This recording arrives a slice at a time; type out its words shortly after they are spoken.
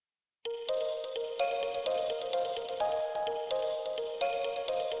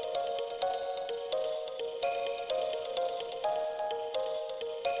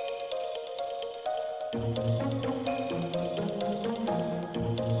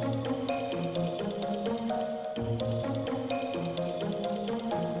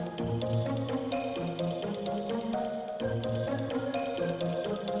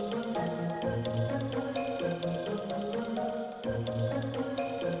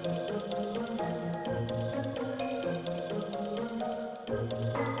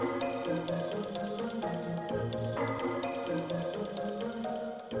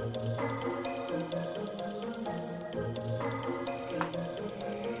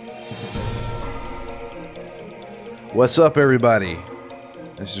What's up, everybody?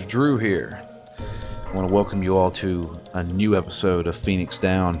 This is Drew here. I want to welcome you all to a new episode of Phoenix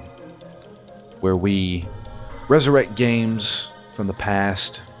Down, where we resurrect games from the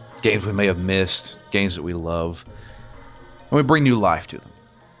past, games we may have missed, games that we love, and we bring new life to them.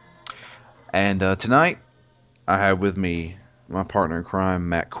 And tonight, I have with me my partner in crime,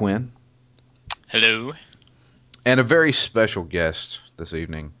 Matt Quinn, Hello. and a very special guest this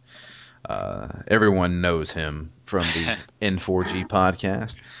evening. Everyone knows him from the N4G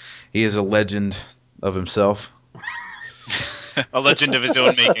podcast. He is a legend of himself. A legend of his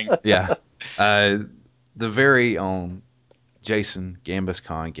own making. Yeah. The very own Jason Gambus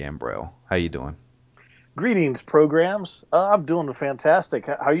Khan Gambrell. How you doing? Greetings, programs. I'm doing fantastic.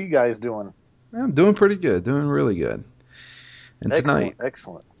 How are you guys doing? I'm doing pretty good. Doing really good. And Excellent,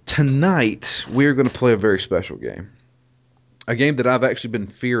 excellent. tonight we're going to play a very special game. A game that I've actually been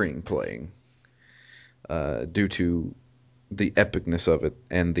fearing playing due to the epicness of it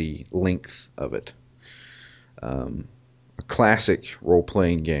and the length of it. A classic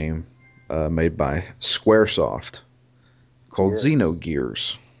role-playing game made by Squaresoft called Yes.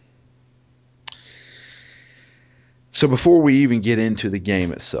 Xenogears. So before we even get into the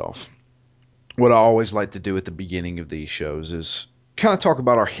game itself, what I always like to do at the beginning of these shows is kind of talk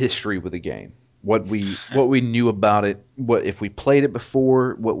about our history with the game. What we knew about it, what if we played it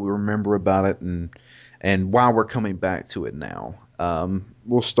before, what we remember about it, and why we're coming back to it now.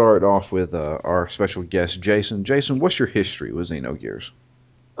 We'll start off with our special guest, Jason. Jason, what's your history with Xenogears?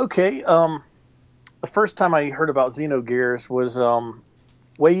 Okay. The first time I heard about Xenogears was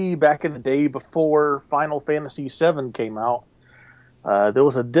way back in the day before Final Fantasy VII came out. There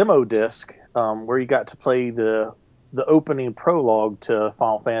was a demo disc where you got to play the opening prologue to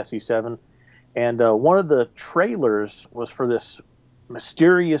Final Fantasy VII, and one of the trailers was for this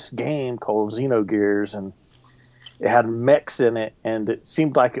mysterious game called Xenogears, and it had mechs in it, and it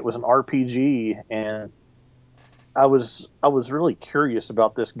seemed like it was an RPG. And I was really curious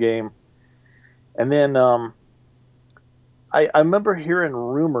about this game. And then I remember hearing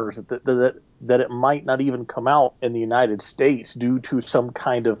rumors that it might not even come out in the United States due to some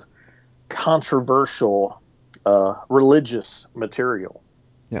kind of controversial religious material.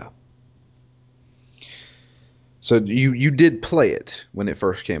 Yeah. So you did play it when it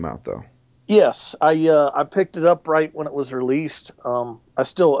first came out, though. Yes, I picked it up right when it was released. I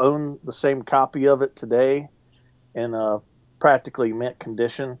still own the same copy of it today in practically mint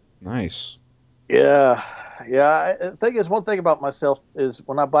condition. Nice. Yeah, yeah. The thing is, one thing about myself is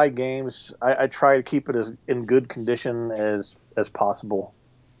when I buy games, I try to keep it as in good condition as possible.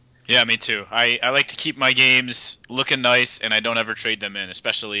 Yeah, me too. I like to keep my games looking nice, and I don't ever trade them in,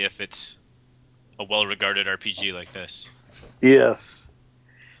 especially if it's a well-regarded RPG like this. Yes,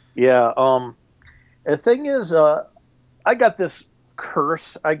 yeah. The thing is, I got this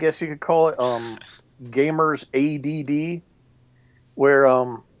curse, I guess you could call it, gamers ADD, where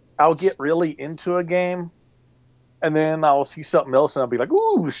I'll get really into a game, and then I'll see something else, and I'll be like,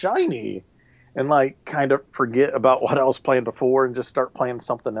 "Ooh, shiny," and like kind of forget about what I was playing before and just start playing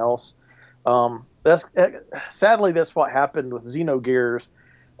something else. That's sadly that's what happened with Xenogears.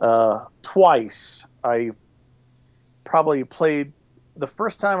 Twice I probably played. The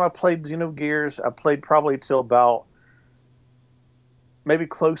first time I played Xenogears, I played probably till about maybe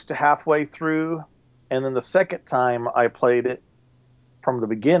close to halfway through, and then the second time I played it from the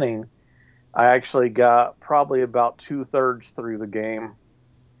beginning, I actually got probably about 2/3 through the game.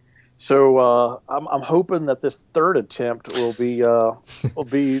 So I'm hoping that this third attempt will be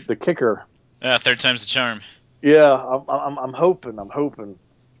the kicker. Third time's the charm. Yeah, I'm hoping. I'm hoping.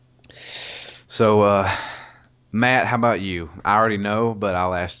 So, Matt, how about you? I already know, but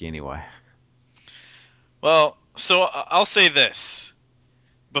I'll ask you anyway. Well, so I'll say this.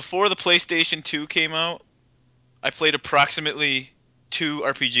 Before the PlayStation 2 came out, I played approximately 2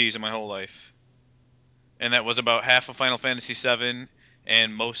 RPGs in my whole life. And that was about half of Final Fantasy VII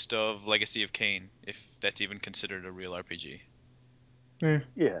and most of Legacy of Kain, if that's even considered a real RPG. Yeah.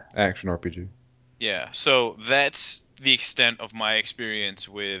 Yeah. Action RPG. Yeah, so that's the extent of my experience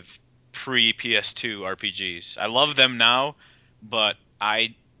with pre PS2 RPGs. I love them now, but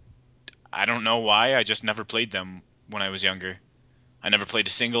I don't know why. I just never played them when I was younger. I never played a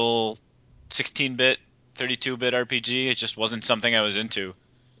single 16-bit, 32-bit RPG. It just wasn't something I was into.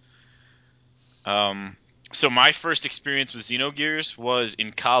 Um, so my first experience with Xenogears was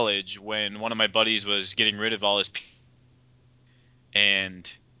in college when one of my buddies was getting rid of all his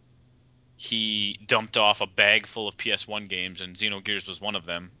and he dumped off a bag full of PS1 games, and Xenogears was one of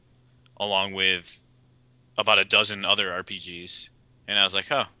them, along with about a dozen other RPGs. and I was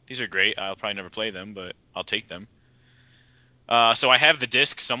like, oh, these are great. I'll probably never play them, but I'll take them. So I have the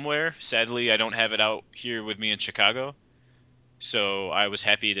disc somewhere. Sadly, I don't have it out here with me in Chicago. So I was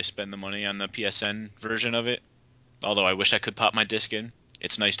happy to spend the money on the PSN version of it. Although I wish I could pop my disc in.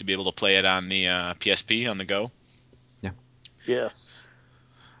 It's nice to be able to play it on the PSP on the go. Yeah. Yes.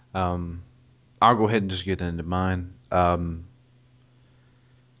 I'll go ahead and just get into mine.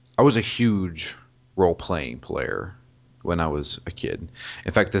 I was a huge role-playing player when I was a kid.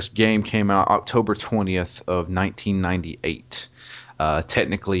 In fact, this game came out October 20th of 1998.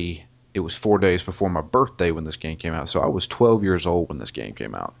 Technically, it was 4 days before my birthday when this game came out, so I was 12 years old when this game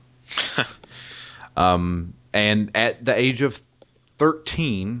came out. And at the age of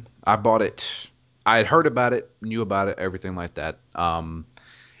 13, I bought it. I had heard about it, knew about it, everything like that.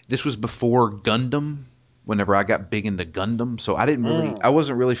 This was before Gundam. Whenever I got big into Gundam, so I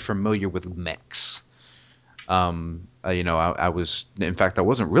wasn't really familiar with mechs. I was, in fact, I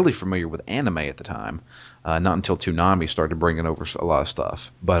wasn't really familiar with anime at the time. Not until Toonami started bringing over a lot of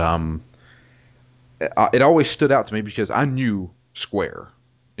stuff. But it always stood out to me because I knew Square.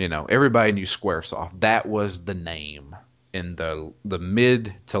 Everybody knew SquareSoft. That was the name in the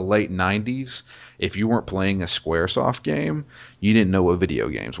mid to late '90s. If you weren't playing a SquareSoft game, you didn't know what video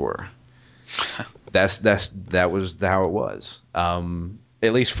games were. That was how it was.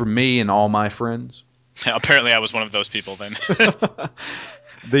 At least for me and all my friends. Apparently, I was one of those people then.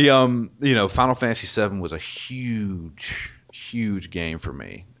 Final Fantasy VII was a huge game for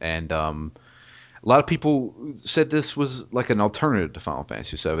me, and a lot of people said this was like an alternative to Final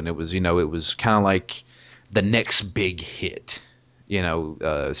Fantasy VII. It was kind of like the next big hit,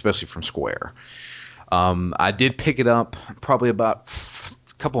 especially from Square. I did pick it up probably about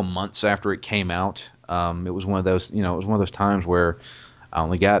a couple of months after it came out. It was one of those times where I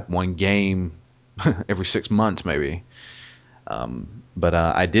only got one game every 6 months, maybe. But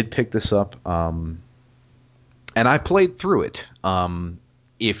I did pick this up, and I played through it.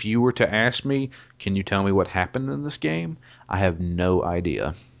 If you were to ask me, can you tell me what happened in this game? I have no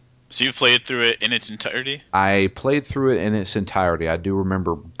idea. So you played through it in its entirety? I played through it in its entirety. I do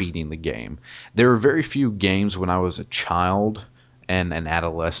remember beating the game. There were very few games when I was a child and an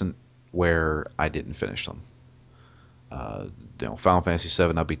adolescent where I didn't finish them. Final Fantasy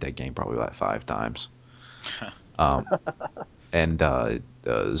VII, I beat that game probably like 5 times. And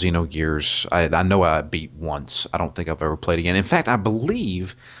Xenogears, I know I beat once. I don't think I've ever played again. In fact, I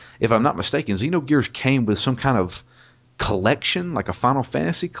believe, if I'm not mistaken, Xenogears came with some kind of collection, like a Final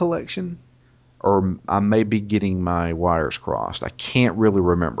Fantasy collection. Or I may be getting my wires crossed. I can't really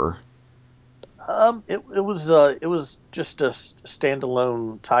remember. It was just a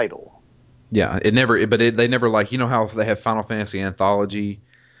standalone title. Yeah, they never, like, how they have Final Fantasy Anthology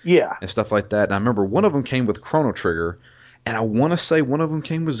Yeah. and stuff like that. And I remember one of them came with Chrono Trigger, and I want to say one of them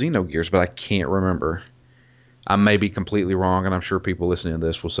came with Xenogears, but I can't remember. I may be completely wrong, and I'm sure people listening to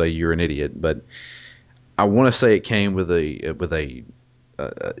this will say you're an idiot, but I want to say it came with a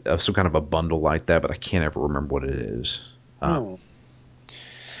some kind of a bundle like that, but I can't ever remember what it is.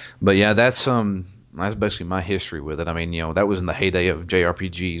 But yeah, that's basically my history with it. I mean, that was in the heyday of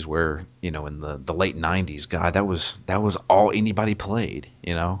JRPGs, where in the late '90s, God, that was all anybody played.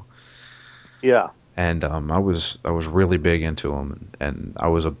 Yeah. And I was really big into them, and I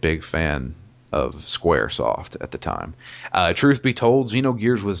was a big fan of SquareSoft at the time. Truth be told,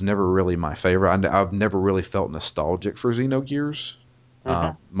 Xenogears was never really my favorite. I've never really felt nostalgic for Xenogears,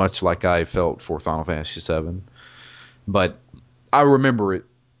 much like I felt for Final Fantasy VII. But I remember it,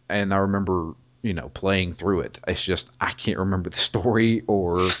 and I remember playing through it. It's just I can't remember the story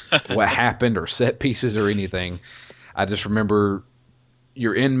or what happened or set pieces or anything. I just remember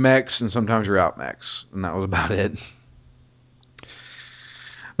you're in mechs and sometimes you're out mechs, and that was about it.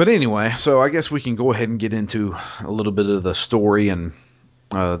 But anyway, so I guess we can go ahead and get into a little bit of the story and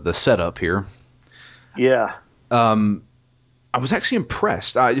the setup here. Yeah. I was actually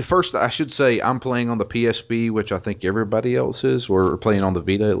impressed. First, I should say I'm playing on the PSP, which I think everybody else is, or playing on the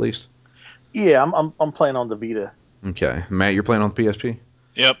Vita at least. Yeah, I'm playing on the Vita. Okay, Matt, you're playing on the PSP?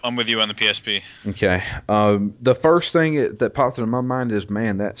 Yep, I'm with you on the PSP. Okay. The first thing that popped into my mind is,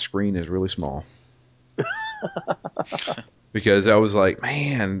 man, that screen is really small. Because I was like,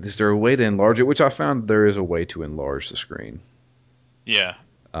 man, is there a way to enlarge it? Which I found there is a way to enlarge the screen. Yeah.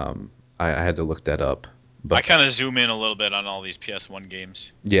 I had to look that up. But I kind of zoom in a little bit on all these PS1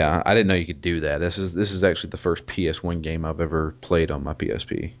 games. yeah, I didn't know you could do that. This is actually the first PS1 game I've ever played on my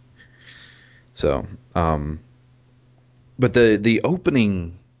PSP. So, but the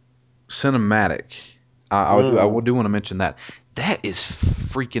opening cinematic, I do want to mention that. That is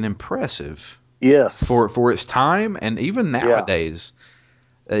freaking impressive. Yes. For its time, and even nowadays,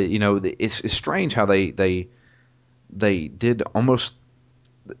 it's strange how they did almost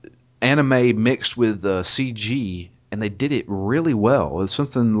anime mixed with CG, and they did it really well. It's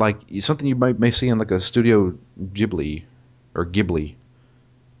something you may see in like a Studio Ghibli or Ghibli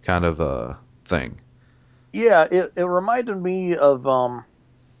kind of thing. Yeah, it reminded me of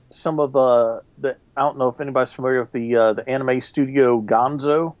some of the I don't know if anybody's familiar with the anime studio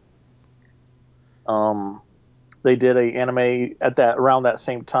Gonzo. Um, they did a anime at that around that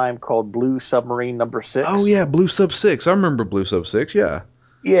same time called Blue Submarine Number Oh Six. yeah, Blue Sub 6. I remember Blue Sub 6. Yeah.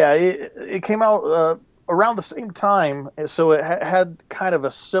 Yeah, it came out around the same time, so it had kind of a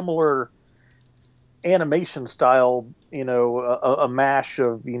similar animation style. A mash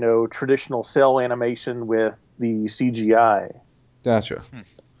of traditional cell animation with the CGI. Gotcha.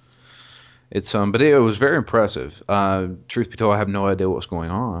 Hmm. But it was very impressive. Truth be told, I have no idea what's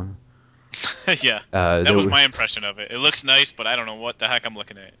going on. Yeah, that There was was my impression of it. It looks nice, but I don't know what the heck I'm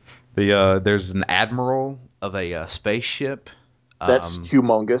looking at. there's an admiral of a spaceship. That's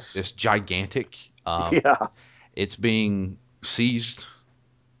humongous. It's gigantic. Yeah, It's being seized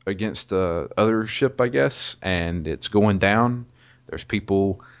against other ship, I guess, and it's going down. There's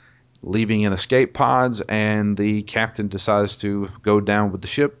people leaving in escape pods, and the captain decides to go down with the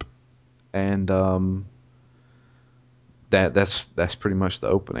ship, and that's pretty much the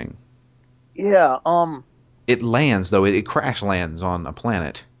opening. yeah. It lands though; it crash lands on a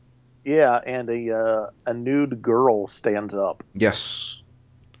planet. Yeah, and a nude girl stands up, Yes.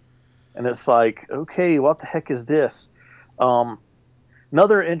 and it's like, okay, what the heck is this? Um,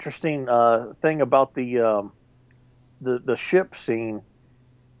 Another interesting thing about the ship scene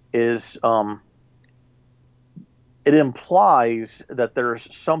is it implies that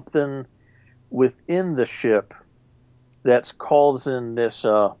there's something within the ship that's causing this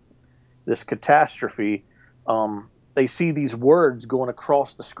catastrophe. They see these words going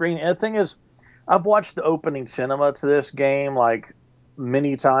across the screen, and the thing is, I've watched the opening cinema to this game like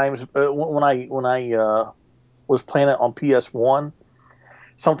many times. When I was playing it on PS1,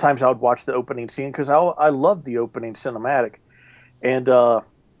 sometimes I would watch the opening scene because I love the opening cinematic, and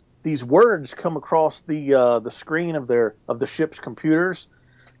these words come across the screen of the ship's computers,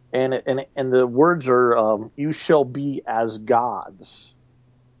 and the words are "You shall be as gods,"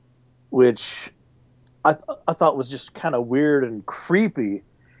 which I thought was just kind of weird and creepy.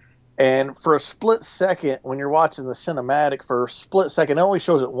 And for a split second, when you're watching the cinematic, for a split second, it only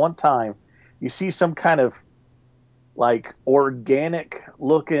shows it one time. You see some kind of like organic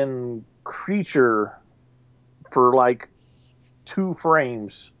looking creature for like 2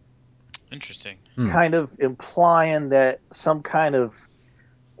 frames, Interesting. Hmm. kind of implying that some kind of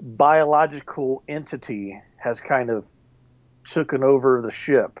biological entity has kind of taken over the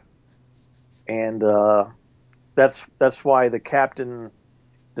ship, and that's why the captain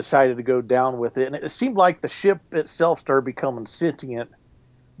decided to go down with it. And it seemed like the ship itself started becoming sentient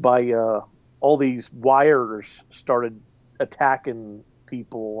by all these wires started attacking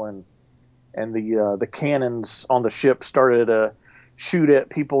people, and the cannons on the ship started to shoot at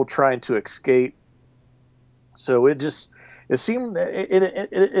people trying to escape. So it seemed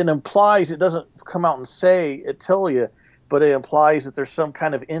it implies, it doesn't come out and say it tell you, but it implies that there's some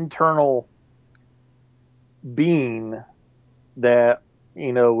kind of internal being that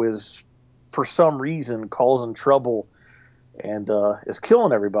is for some reason causing trouble and is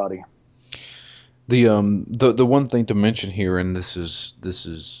killing everybody. The one thing to mention here, and this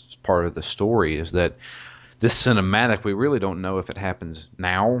is part of the story, is that this cinematic, we really don't know if it happens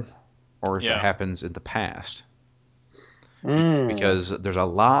now or if it Yeah. happens in the past. Mm, Because there's a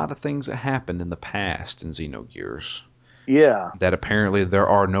lot of things that happened in the past in Xenogears yeah, that apparently there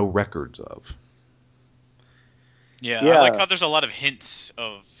are no records of. Yeah, I like yeah. how there's a lot of hints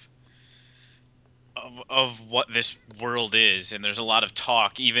of what this world is, and there's a lot of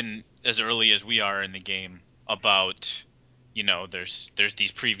talk, even as early as we are in the game, about there's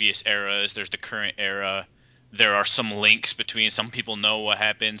these previous eras, there's the current era. There are some links between some people know what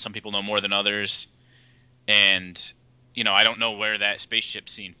happened, some people know more than others, and I don't know where that spaceship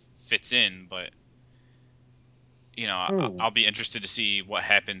scene fits in, but Mm. I'll be interested to see what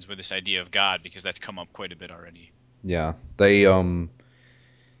happens with this idea of God because that's come up quite a bit already. Yeah, they've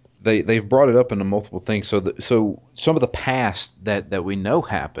brought it up into multiple things. So some of the past that we know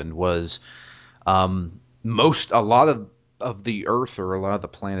happened was a lot of the Earth, or a lot of the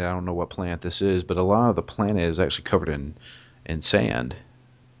planet. I don't know what planet this is, but a lot of the planet is actually covered in sand,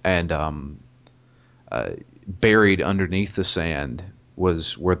 and buried underneath the sand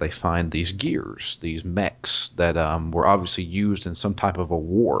was where they find these gears, these mechs that were obviously used in some type of a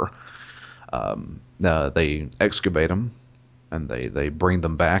war. They excavate them, and they bring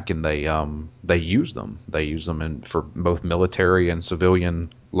them back, and they use them. They use them for both military and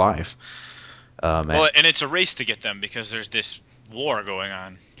civilian life. Well, and it's a race to get them because there's this war going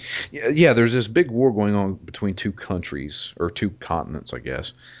on. Yeah, there's this big war going on between two countries or two continents, I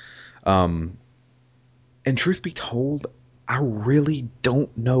guess. And truth be told, I really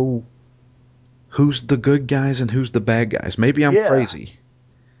don't know who's the good guys and who's the bad guys. Maybe I'm crazy.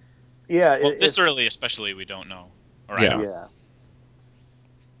 Yeah. Well, this early, especially, we don't know. Or Yeah. I don't. Yeah.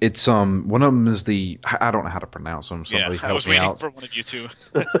 It's one of them is I don't know how to pronounce them. Somebody I help was me waiting out. for one of you two.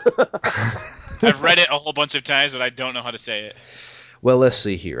 I've read it a whole bunch of times, but I don't know how to say it. Well, let's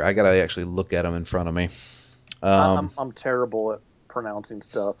see here. I gotta actually look at them in front of me. I'm terrible at pronouncing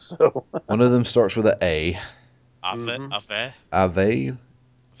stuff. So One of them starts with an A. Ave. Ave.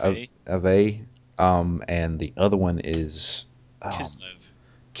 Ave. Ave. And the other one is Kislev.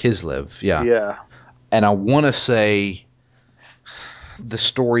 Kislev. Yeah. yeah. And I want to say the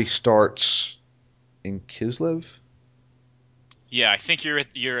story starts in Kislev. Yeah, I think your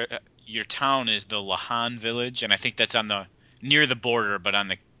town is the Lahan village, and I think that's on the near the border, but on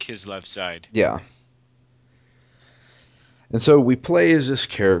the Kislev side. Yeah. And so we play as this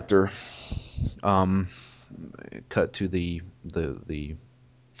character. Cut to the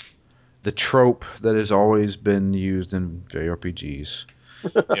trope that has always been used in JRPGs.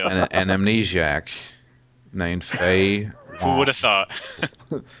 Yeah. An amnesiac named Fei Who would Wong. have thought?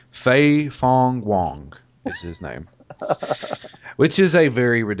 Fei Fong Wong is his name, which is a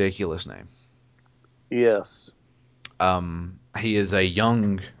very ridiculous name. Yes. He is a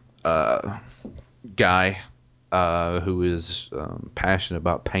young guy who is passionate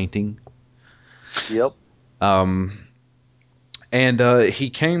about painting. Yep. And he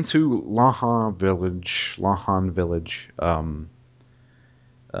came to Lahan Village,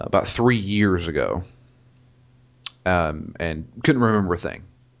 about 3 years ago, and couldn't remember a thing.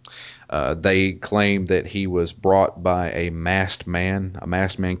 They claimed that he was brought by a masked man. A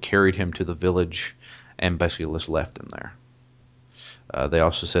masked man carried him to the village and basically just left him there. They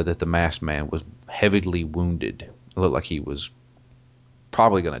also said that the masked man was heavily wounded. It looked like he was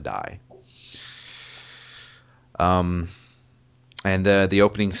probably going to die. And the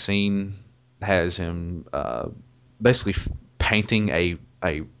opening scene has him basically painting a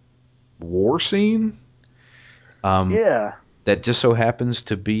war scene. Yeah. That just so happens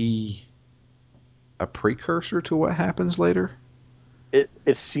to be a precursor to what happens later.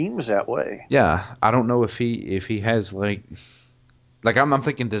 It seems that way. Yeah, I don't know if he has like I'm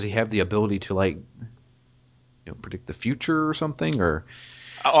thinking, does he have the ability to predict the future or something? Or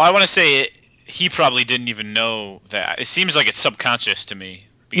Oh, I want to say he probably didn't even know that. It seems like it's subconscious to me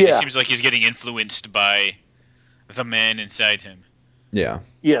because it Yeah. seems like he's getting influenced by the man inside him. yeah,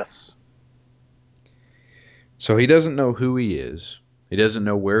 Yes. so he doesn't know who he is. He doesn't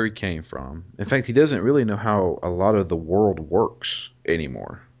know where he came from. In fact, he doesn't really know how a lot of the world works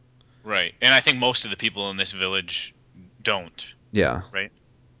anymore. Right. And I think most of the people in this village don't. Yeah, Right?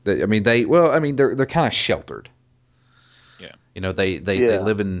 they're kind of sheltered. Yeah. They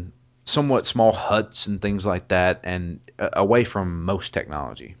live in somewhat small huts and things like that, and away from most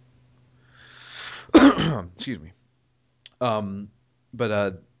technology. Excuse me.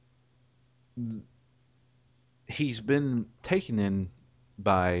 But he's been taken in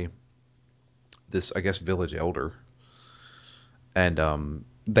by this, I guess, village elder, and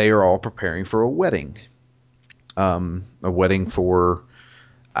they are all preparing for a wedding. A wedding for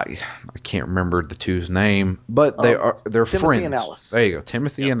I can't remember the two's name, but they're Timothy friends. and Alice. There you go,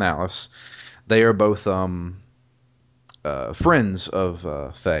 Timothy and Alice. They are both friends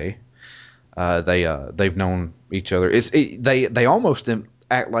of Faye. They've known each other. They almost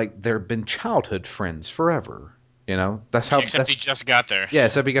act like they've been childhood friends forever. That's how. Except he just got there. Yeah,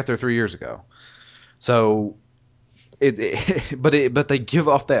 except he got there 3 years ago. So but they give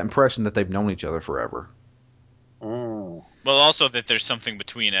off that impression that they've known each other forever. Mm. Well, also that there's something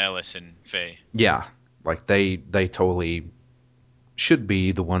between Alice and Faye. Yeah, like they totally should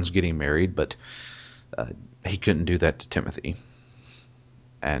be the ones getting married, but he couldn't do that to Timothy,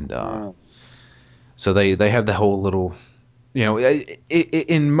 and so they have the whole little,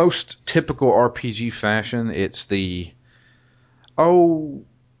 in most typical RPG fashion, it's the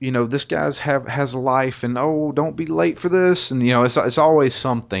this guy's has a life, and don't be late for this, and it's always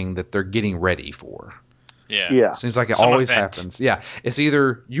something that they're getting ready for. Yeah. Yeah. Seems like it Some always event. happens. Yeah, it's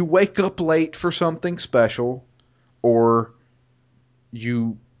either you wake up late for something special, or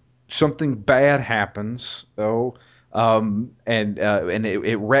something bad happens. And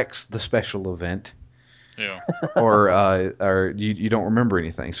it wrecks the special event, Yeah. or you don't remember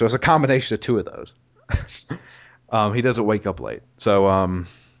anything. So it's a combination of two of those. He doesn't wake up late. So,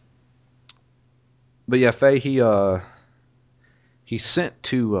 but yeah, Faye, he's sent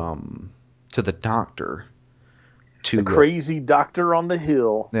to the doctor The to crazy doctor on the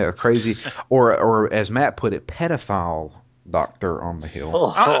hill. yeah, crazy, or as Matt put it, pedophile doctor on the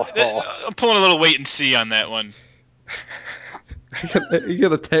hill. I'm pulling a little wait and see on that one. You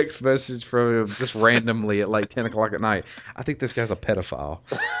get a text message from him just randomly at like 10 o'clock at night. I think this guy's a pedophile.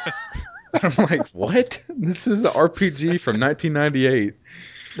 I'm like, what? This is an RPG from 1998.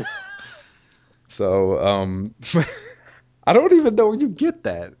 So, I don't even know where you get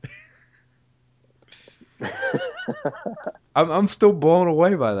that. I'm still blown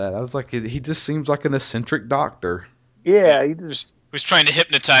away by that. I was like, he just seems like an eccentric doctor. Yeah, he just Who's trying to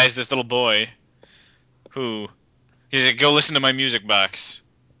hypnotize this little boy who he's like, go listen to my music box.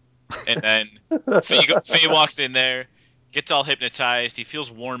 And then Faye walks in there, gets all hypnotized. He feels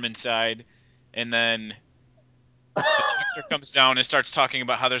warm inside. And then the doctor comes down and starts talking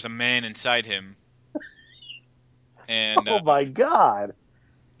about how there's a man inside him. And, oh my god.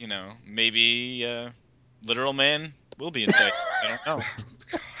 maybe literal man will be inside. I don't know.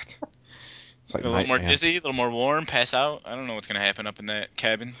 God. It's like A little more Nightman. dizzy, a little more warm, pass out. I don't know what's going to happen up in that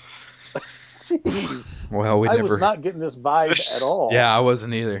cabin. Jeez. Well, we I never. was not getting this vibe at all. Yeah, I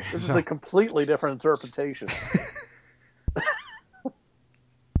wasn't either. This is So- a completely different interpretation.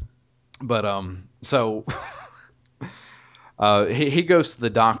 But so he goes to the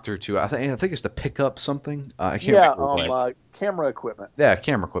doctor to I think it's to pick up something. I can't Yeah, remember what. camera equipment. Yeah,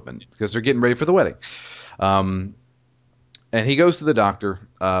 camera equipment because they're getting ready for the wedding. Um, and he goes to the doctor,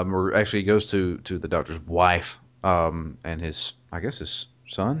 or actually he goes to the doctor's wife, and his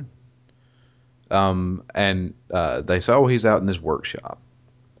son. And they say, oh, he's out in his workshop.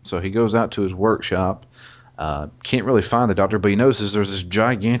 So he goes out to his workshop. Can't really find the doctor, but he notices there's this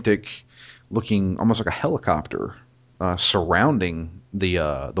gigantic looking, almost like a helicopter, surrounding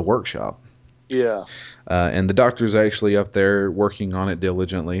the workshop. Yeah. And the doctor's actually up there working on it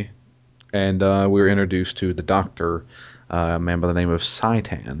diligently. And we were introduced to the doctor, a man by the name of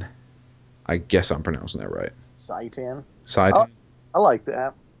Saitan. I guess I'm pronouncing that right. Saitan. Saitan? I like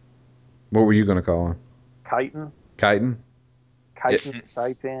that. What were you going to call him? Chitin. Chitin? Chitin,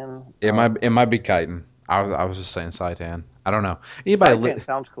 Saitan. It might be Chitin. I was just saying Saitan. I don't know. Anybody? Saitan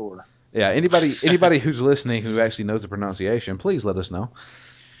sounds cooler. Yeah. Anybody who's listening who actually knows the pronunciation, please let us know.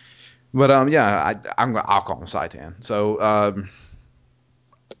 But yeah, I'll call him Saitan. So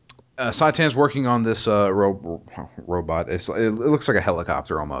Saitan's working on this robot. It looks like a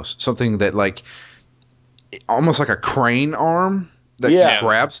helicopter almost, something that like almost like a crane arm that Yeah. can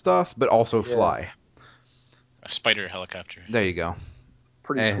grab stuff but also fly. A spider helicopter. There you go.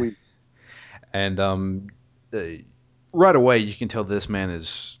 Pretty sweet. And right away you can tell this man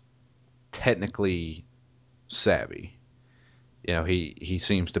is technically savvy. You know, he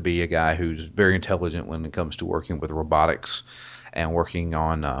seems to be a guy who's very intelligent when it comes to working with robotics and working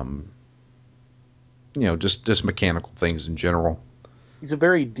on just mechanical things in general. He's a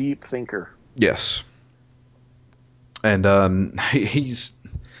very deep thinker. Yes. And he's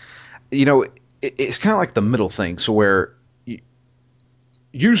it's kind of like the middle thing, so where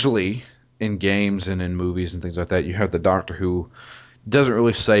usually in games and in movies and things like that, you have the doctor who doesn't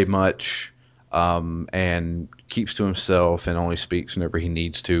really say much, and keeps to himself and only speaks whenever he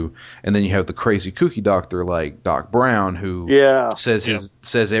needs to. And then you have the crazy kooky doctor like Doc Brown who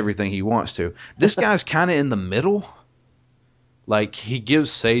says everything he wants to. This guy's kind of in the middle. Like, he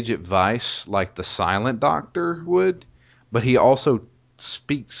gives sage advice like the silent doctor would, but he also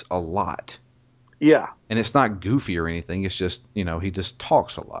speaks a lot. Yeah. And it's not goofy or anything. It's just, he just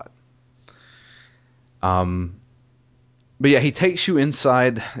talks a lot. But yeah, he takes you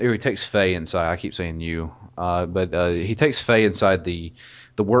inside, or he takes Faye inside. I keep saying you. But he takes Faye inside the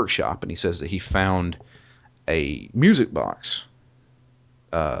workshop, and he says that he found a music box.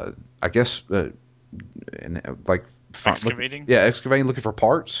 I guess, Excavating? excavating, looking for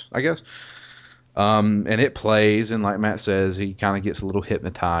parts, I guess. And it plays, and like Matt says, he kind of gets a little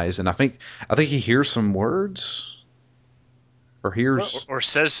hypnotized, and I think he hears some words, or hears Or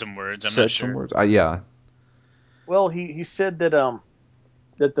says some words. I'm said not sure. some words. Yeah. Well, he said that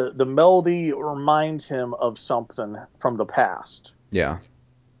that the melody reminds him of something from the past. Yeah.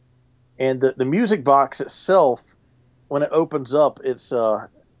 And the music box itself, when it opens up, it's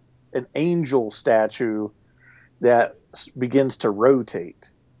an angel statue that begins to rotate.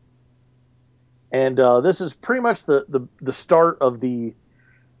 And this is pretty much the start of the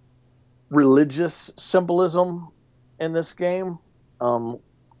religious symbolism in this game,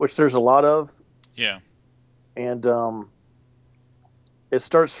 which there's a lot of. Yeah. And it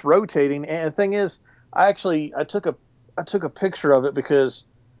starts rotating. And the thing is, I took a picture of it because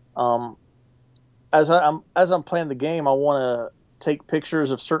um, as I'm playing the game, I want to take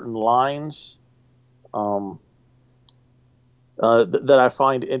pictures of certain lines um, that I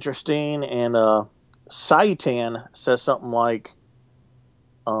find interesting. And Saitan says something like,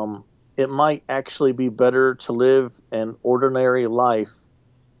 um, "It might actually be better to live an ordinary life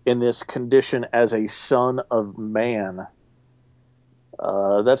in this condition as a son of man."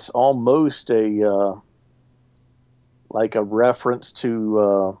 That's almost a like a reference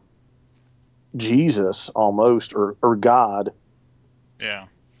to Jesus, almost, or God. Yeah.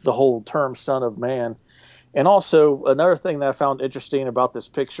 The whole term "son of man." And also another thing that I found interesting about this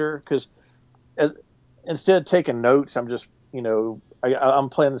picture, because instead of taking notes, I'm just I'm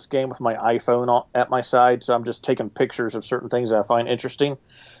playing this game with my iPhone at my side, so I'm just taking pictures of certain things that I find interesting.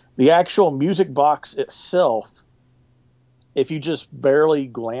 The actual music box itself, if you just barely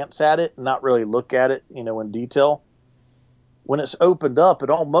glance at it, not really look at it, in detail, when it's opened up, it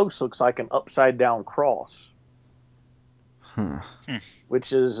almost looks like an upside down cross, Huh.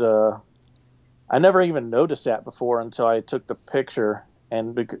 which is I never even noticed that before until I took the picture,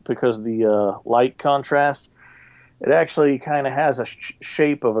 and because of the light contrast, it actually kind of has a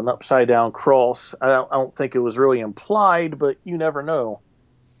shape of an upside down cross. I don't think it was really implied, but you never know.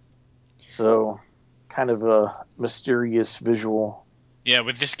 So, kind of a mysterious visual. Yeah,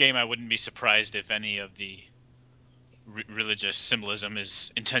 with this game, I wouldn't be surprised if any of the religious symbolism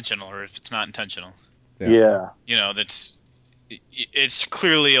is intentional or if it's not intentional. Yeah. Yeah, It's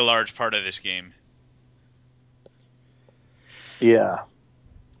clearly a large part of this game. yeah,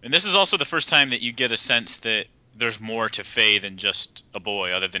 And this is also the first time that you get a sense that there's more to Faye than just a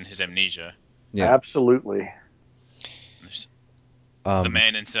boy, other than his amnesia. Yeah. absolutely. There's the Um,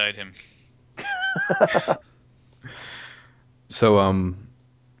 man inside him. so,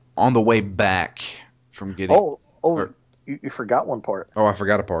 on the way back from getting, Oh, or, you forgot one part oh, I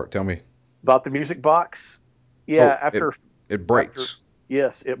forgot a part. Tell me. about the music box. Yeah, Oh, it after breaks.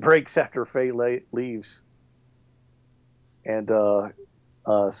 yes, it breaks after Faye leaves, and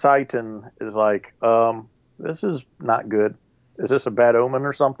Saitan is like, "This is not good. Is this a bad omen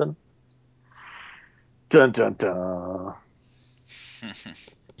or something?" Dun dun dun.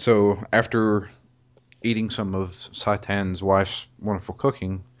 So after eating some of Saitan's wife's wonderful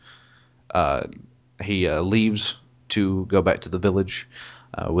cooking, uh, he leaves to go back to the village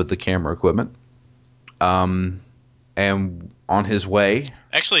with the camera equipment. And on his way,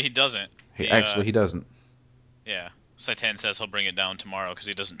 Actually, he doesn't. he doesn't. Yeah, Satan says he'll bring it down tomorrow because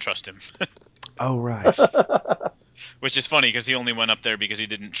he doesn't trust him. Oh, right. Which is funny because he only went up there because he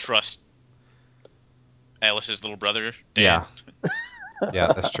didn't trust Alice's little brother, Dan. Yeah.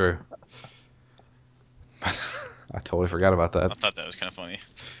 Yeah, that's true. I totally forgot about that. I thought that was kind of funny.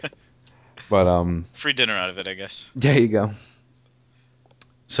 But Free dinner out of it, I guess. there you go.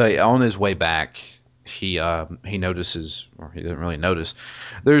 So on his way back, he notices, or he doesn't really notice,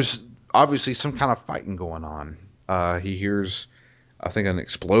 there's obviously some kind of fighting going on. He hears, I think, an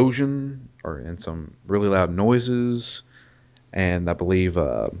explosion and some really loud noises, and I believe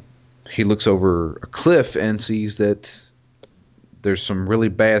he looks over a cliff and sees that there's some really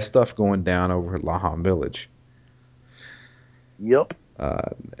bad stuff going down over at Laham Village. Yep.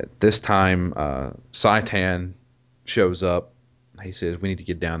 At this time, Saitan shows up. He says, "We need to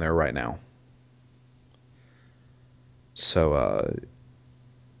get down there right now." So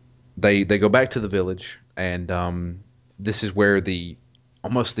they go back to the village, and this is where the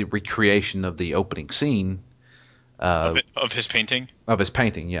almost the recreation of the opening scene Of his painting. of his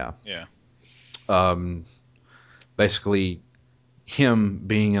painting. Yeah, Yeah. basically him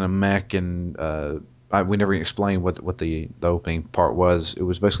being in a mech, and we never explained what the opening part was. It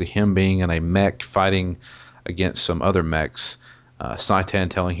was basically him being in a mech fighting against some other mechs. Saitan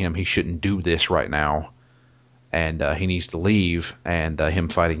telling him he shouldn't do this right now, and he needs to leave, and him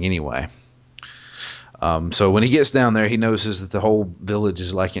fighting anyway. So when he gets down there, he notices that the whole village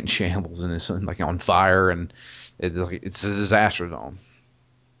is like in shambles and it's like on fire, and it's a disaster zone.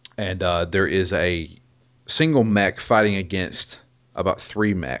 And there is a single mech fighting against about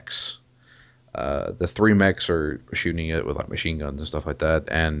three mechs. The three mechs are shooting it with like machine guns and stuff like that,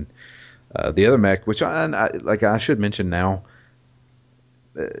 and the other mech, which I should mention now,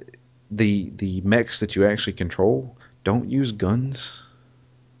 the mechs that you actually control don't use guns.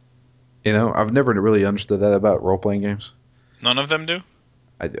 I've never really understood that about role playing games. None of them do?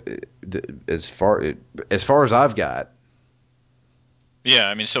 I, as far as I've got, Yeah,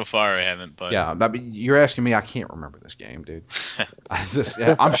 I mean, so far I haven't, but yeah. I mean, you're asking me. I can't remember this game, dude.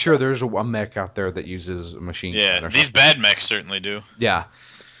 I'm sure there's a mech out there that uses a machine yeah, gun or these something. bad mechs certainly do. Yeah.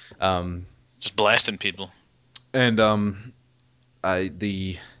 Just blasting people. And let's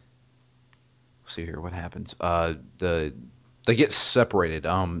see here what happens. They get separated.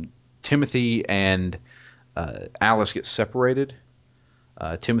 Timothy and Alice get separated.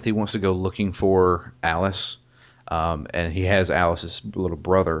 Timothy wants to go looking for Alice, and he has Alice's little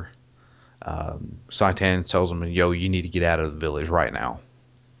brother. Saitan tells him, "Yo, you need to get out of the village right now."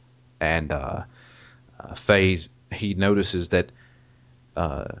 And Faye, he notices that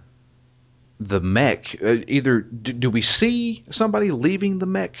the mech. Either do we see somebody leaving the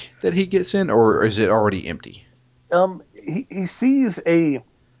mech that he gets in, or is it already empty? He sees a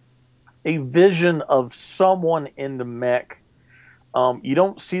vision of someone in the mech. You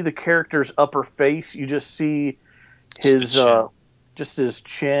don't see the character's upper face. You just see Just the his chin. just his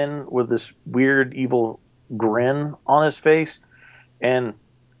chin with this weird evil grin on his face, and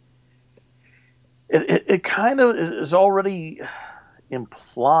it kind of is already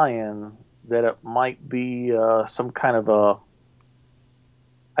implying that it might be some kind of a,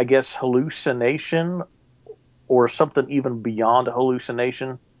 I guess, hallucination or something even beyond a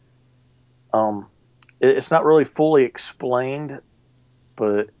hallucination. Um, it's not really fully explained,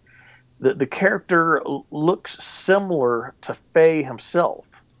 but the character looks similar to Faye himself,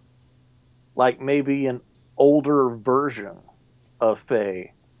 like maybe an older version of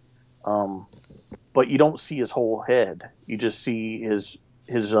Faye. Um, but you don't see his whole head. You just see his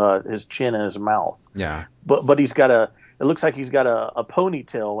chin and his mouth. Yeah, But he's got a. It looks like he's got a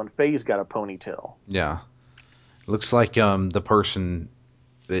ponytail, and Faye's got a ponytail. yeah. Looks like the person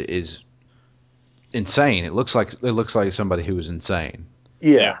is insane. It looks like somebody who is insane.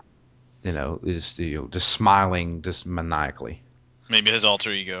 Yeah. Yeah, Is just smiling, just maniacally. Maybe his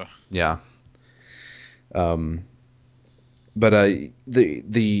alter ego. Yeah. Um. But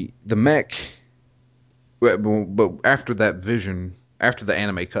the mech. But after that vision, after the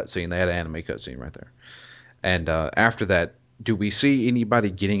anime cutscene, they had an anime cutscene right there. And after that, do we see anybody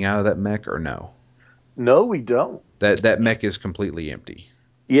getting out of that mech or no? no, we don't. That mech is completely empty.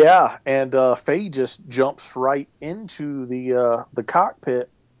 Yeah, and Faye just jumps right into the cockpit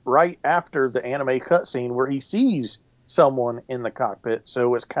right after the anime cutscene where he sees someone in the cockpit.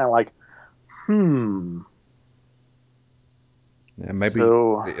 So it's kind of like, hmm. Yeah, maybe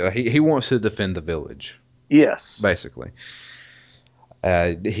So he wants to defend the village, yes, basically.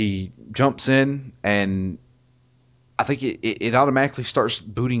 He jumps in, and I think it automatically starts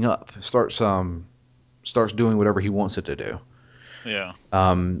booting up, starts doing whatever he wants it to do. Yeah.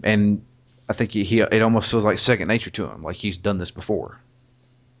 And I think it almost feels like second nature to him, like he's done this before.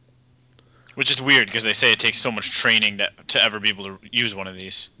 Which is weird because they say it takes so much training to ever be able to use one of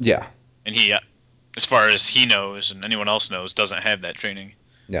these. Yeah, And he, as far as he knows and anyone else knows, doesn't have that training.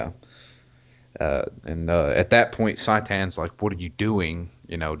 yeah. And at that point, Saitan's like, "What are you doing?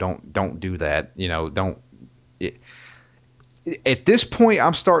 Don't do that. Don't." It, at this point,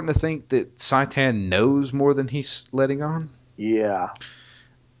 I'm starting to think that Saitan knows more than he's letting on. yeah,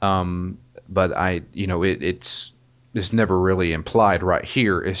 Um, but it's never really implied right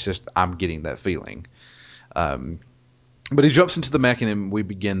here. It's just I'm getting that feeling. Um, but he jumps into the mech and we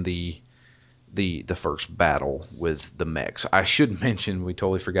begin the first battle with the mechs. I should mention we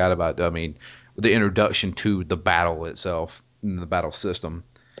totally forgot about. I mean, the introduction to the battle itself, the battle system.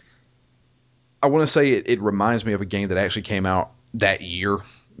 I want to say it reminds me of a game that actually came out that year,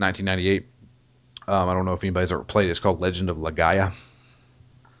 1998. I don't know if anybody's ever played it. It's called Legend of Legaia.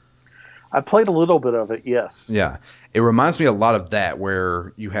 I played a little bit of it. Yes, Yeah, it reminds me a lot of that,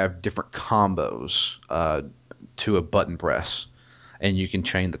 where you have different combos to a button press, and you can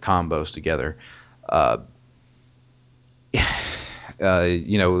chain the combos together. Uh,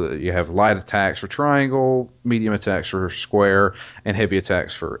 you have light attacks for triangle, medium attacks for square, and heavy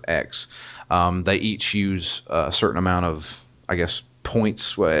attacks for X. They each use a certain amount of, I guess,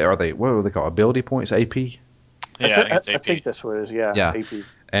 points. What are they? What do they call ability points? AP. Yeah, I think it's I AP. think that's what it is. Yeah, Yeah, AP.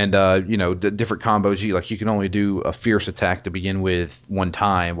 and different combos. You can only do a fierce attack to begin with one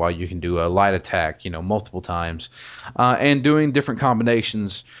time, while you can do a light attack, multiple times. And doing different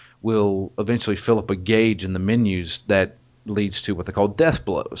combinations will eventually fill up a gauge in the menus that leads to what they call death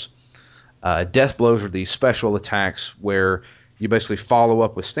blows. Death blows are these special attacks where you basically follow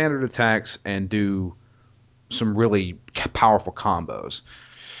up with standard attacks and do some really powerful combos.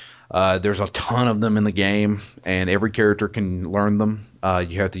 There's a ton of them in the game, and every character can learn them.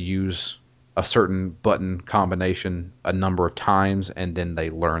 You have to use a certain button combination a number of times, and then they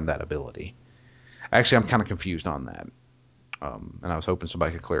learn that ability. Actually, I'm kind of confused on that, and I was hoping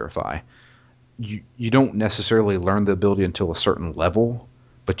somebody could clarify. You don't necessarily learn the ability until a certain level,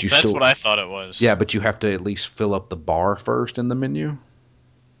 but you That's still what I thought it was. yeah, but you have to at least fill up the bar first in the menu.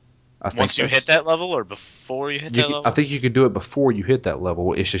 I think Once you hit that level or before you hit that I level? think you can do it before you hit that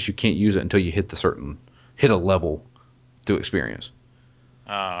level. It's just you can't use it until you hit a level through experience.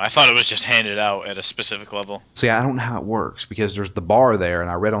 I thought it was just handed out at a specific level. See, I don't know how it works because there's the bar there, and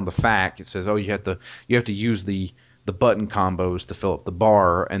I read on the fact it says, "Oh, you have to use the button combos to fill up the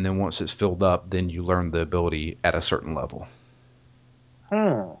bar, and then once it's filled up, then you learn the ability at a certain level."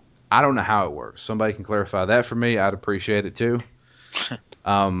 I don't know how it works. Somebody can clarify that for me. I'd appreciate it too.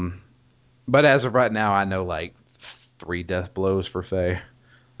 But as of right now, I know like 3 death blows for Faye,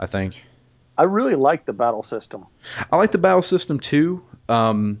 I think. I really like the battle system. I like the battle system too.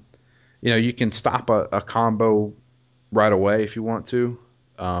 You can stop a combo right away if you want to,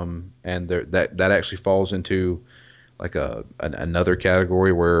 and that actually falls into like another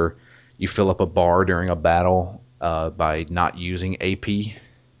category where you fill up a bar during a battle by not using AP,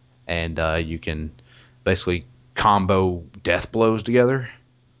 and you can basically combo death blows together.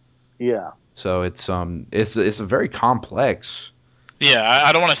 Yeah. So it's a very complex. Yeah,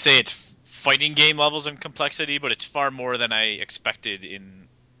 I don't want to say it's fighting game levels in complexity, but it's far more than I expected in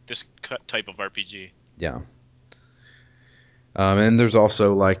this type of RPG. Yeah. And there's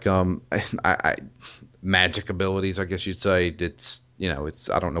also like magic abilities, I guess you'd say. It's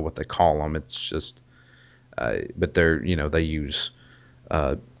I don't know what they call them. It's just, but they use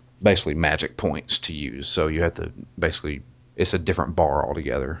uh, basically magic points to use. So you have to basically it's a different bar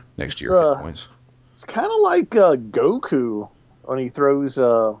altogether next to It's your hit points. it's kind of like Goku when he throws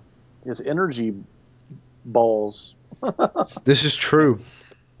his energy balls. This is true.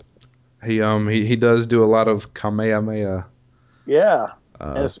 He does do a lot of Kamehameha. Yeah,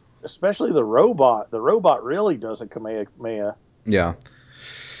 and Uh, especially the robot. The robot really does a Kamehameha. yeah.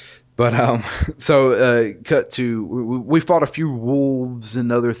 But so cut to we fought a few wolves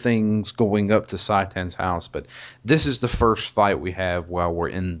and other things going up to Saitan's house, but this is the first fight we have while we're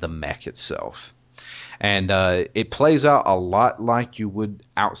in the mech itself, and it plays out a lot like you would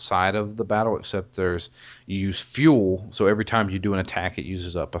outside of the battle, except you use fuel, so every time you do an attack, it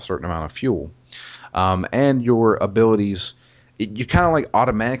uses up a certain amount of fuel, and your abilities, you kind of like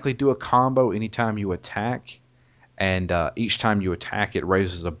automatically do a combo anytime you attack. And each time you attack, it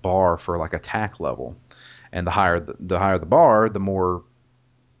raises a bar for like attack level, and the higher the bar, the more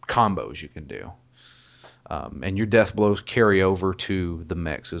combos you can do. And your death blows carry over to the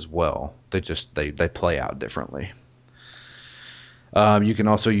mechs as well. They play out differently. You can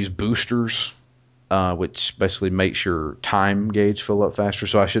also use boosters, which basically makes your time gauge fill up faster.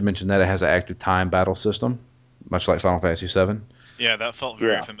 So I should mention that it has an active time battle system, much like Final Fantasy VII. Yeah, that felt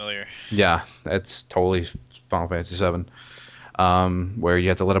very Yeah, familiar. Yeah, that's totally Final Fantasy VII. Where you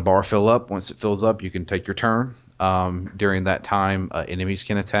have to let a bar fill up. Once it fills up, you can take your turn. During that time, enemies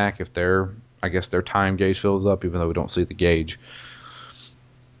can attack if their time gauge fills up, even though we don't see the gauge.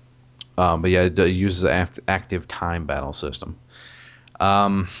 But yeah, it uses an active time battle system.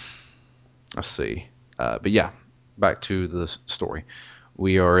 Um, let's see. But yeah, back to the story.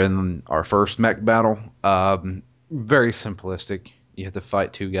 We are in our first mech battle. Very simplistic. You have to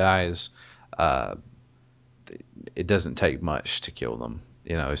fight 2 guys. Uh, it doesn't take much to kill them.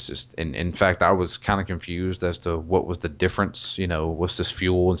 It's just, in fact, I was kind of confused as to what was the difference. What's this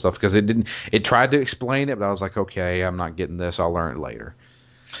fuel and stuff? Because it tried to explain it, but I was like, okay, I'm not getting this. I'll learn it later.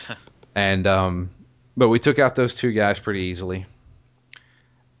 And, but we took out those 2 guys pretty easily.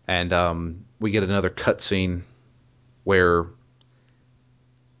 And, we get another cutscene where,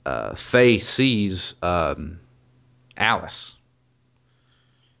 Faye sees, Alice.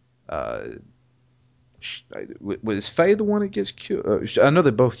 Uh, was Faye the one that gets killed? I know they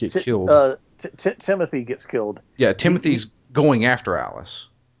both get killed. Timothy gets killed. Yeah, He Timothy's going after Alice.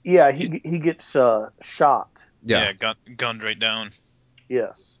 yeah He, he gets shot. Yeah, yeah, gunned right down.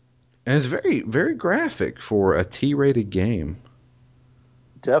 Yes, and it's very very graphic for a T-rated game.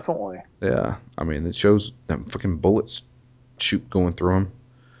 definitely. Yeah, I mean it shows them fucking bullets shoot going through him.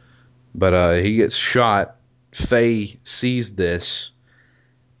 But he gets shot. Faye sees this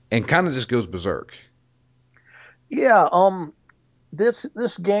and kind of just goes berserk. Yeah. This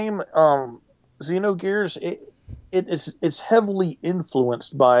game, Xenogears, it's heavily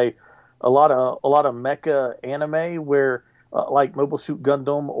influenced by a lot of mecha anime where like Mobile Suit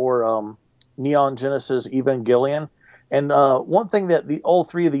Gundam or Neon Genesis Evangelion. And one thing that the all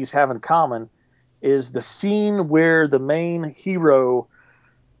three of these have in common is the scene where the main hero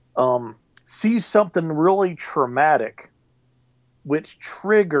um, sees something really traumatic, which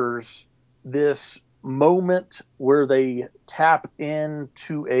triggers this moment where they tap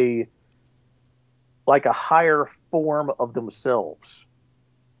into a higher form of themselves,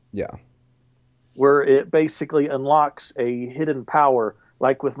 Yeah, where it basically unlocks a hidden power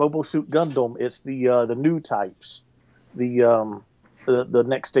Like with Mobile Suit Gundam, it's the new types, the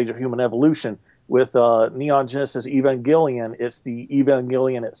next stage of human evolution. With Neon Genesis Evangelion, it's the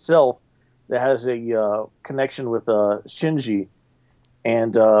Evangelion itself that has a connection with Shinji,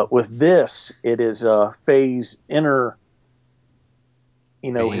 and with this, it is Faye's inner,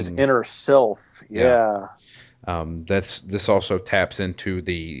 his Being. inner self. Yeah. Yeah, This also taps into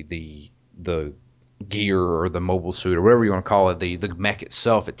the gear or the mobile suit or whatever you want to call it, the mech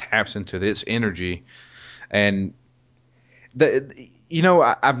itself. It taps into its energy, and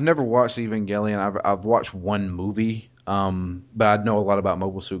I've never watched Evangelion. I've watched one movie, but I know a lot about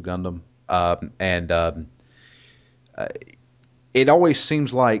Mobile Suit Gundam, and it always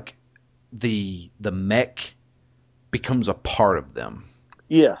seems like the mech becomes a part of them.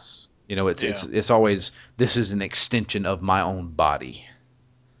 yes, It's always, this is an extension of my own body.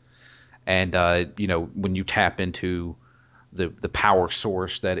 And when you tap into the power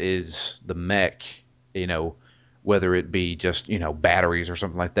source that is the mech, whether it be just batteries or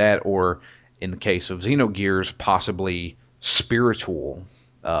something like that, or in the case of Xenogears, possibly spiritual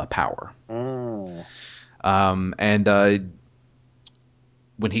power. mm. And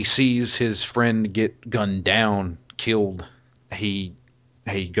when he sees his friend get gunned down, killed, he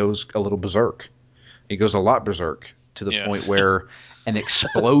goes a little berserk. He goes a lot berserk to the point where an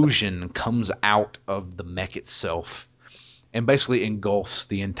explosion comes out of the mech itself and basically engulfs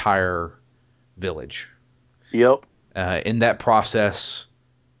the entire village. Yep. In that process,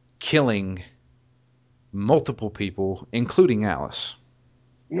 killing multiple people, including Alice.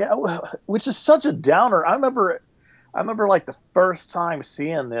 Yeah, which is such a downer. I remember like the first time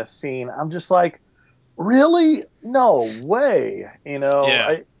seeing this scene, I'm just like, really? No way.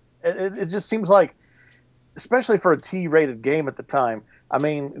 Yeah. It just seems like, especially for a T-rated game at the time. I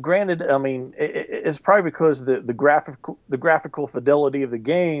mean, granted, it's probably because the graphical fidelity of the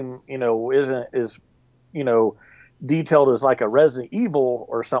game, isn't as, you know, detailed as like a Resident Evil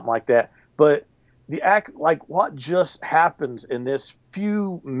or something like that. But the act, like what just happens in this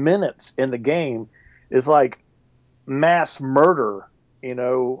few minutes in the game, is like mass murder.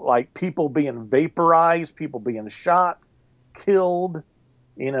 Like people being vaporized, people being shot, killed.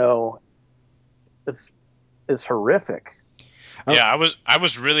 You know, it's it's horrific. Yeah, I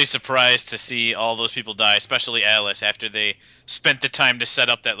was really surprised to see all those people die, especially Alice, after they spent the time to set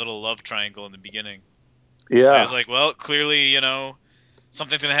up that little love triangle in the beginning. I was Yeah, like, well, clearly,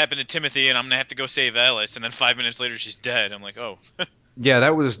 something's gonna happen to Timothy, and I'm gonna have to go save Alice. And then 5 minutes later, she's dead. I'm like, oh, Yeah,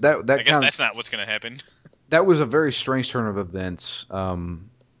 that was I guess that's not what's gonna happen. that was a very strange turn of events.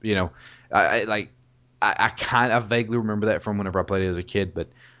 You know, I like I kind of vaguely remember that from whenever I played it as a kid, but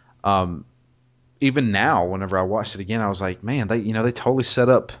um, even now, whenever I watched it again, I was like, man, they totally set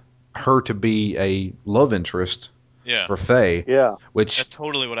up her to be a love interest Yeah, for Faye, yeah, which, that's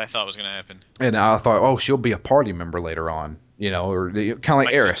totally what I thought was gonna happen. and I thought, oh, she'll be a party member later on, or kind of like Might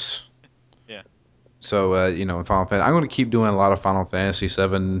be. Eris. Yeah. So, in Final Fantasy, I'm going to keep doing a lot of Final Fantasy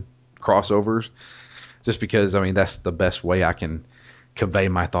VII crossovers, just because, I mean, that's the best way I can convey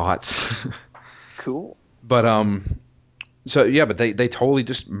my thoughts. cool. But so yeah, but they totally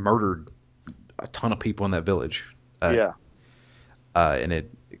just murdered a ton of people in that village. Uh, Yeah, and it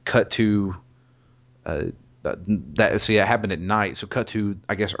cut to uh, that. See, it happened at night. So cut to,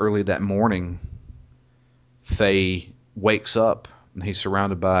 I guess, early that morning. Faye wakes up and he's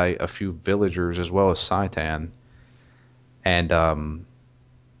surrounded by a few villagers as well as Saitan, and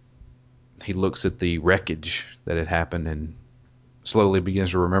he looks at the wreckage that had happened and slowly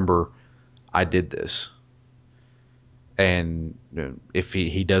begins to remember, I did this. And if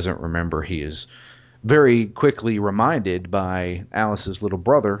he doesn't remember, he is very quickly reminded by Alice's little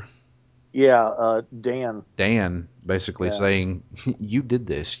brother, yeah. Dan. Dan, basically Yeah. saying, you did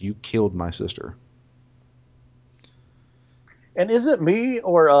this. You killed my sister. And is it me,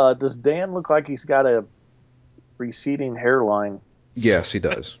 or does Dan look like he's got a receding hairline? Yes, he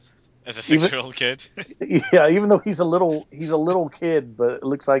does. As a Even 6-year-old kid. Yeah, even though he's a little kid, but it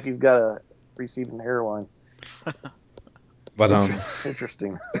looks like he's got a receding hairline. But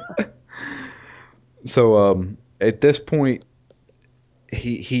Interesting. so at this point,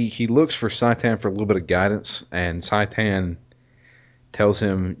 he looks for Saitan for a little bit of guidance, and Saitan tells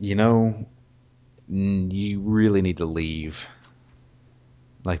him, you really need to leave.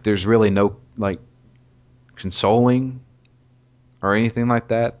 Like, there's really no, like, consoling or anything like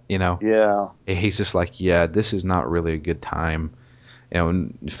that. Yeah. He's just like, yeah, this is not really a good time.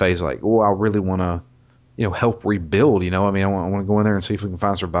 And Faye's like, oh, I really want to, help rebuild. I mean, I want to go in there and see if we can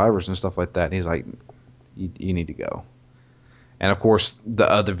find survivors and stuff like that. And he's like, you need to go. And of course, the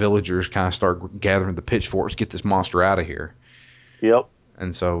other villagers kind of start gathering the pitchforks, get this monster out of here. Yep.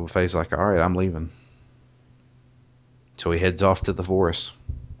 And so Faye's like, all right, I'm leaving. So he heads off to the forest.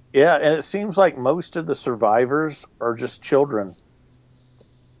 Yeah, and it seems like most of the survivors are just children.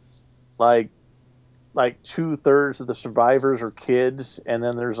 Like like 2/3 of the survivors are kids, and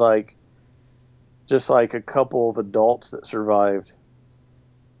then there's like just like a couple of adults that survived.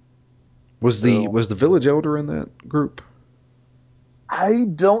 So Was the village elder in that group? I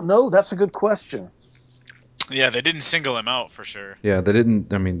don't know. That's a good question. Yeah, they didn't single him out for sure. Yeah, they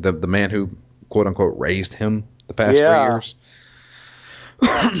didn't. I mean, the man who quote unquote raised him the past 3 Yeah. years.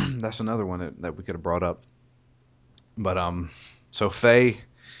 That's another one that we could have brought up. But so Faye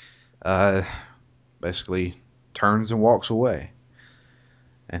uh, basically turns and walks away,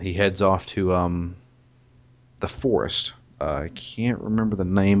 and he heads off to the forest. I can't remember the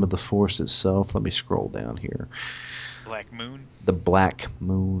name of the forest itself. Let me scroll down here. Black Moon. The Black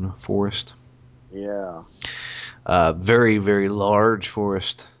Moon Forest. Yeah. Very, very large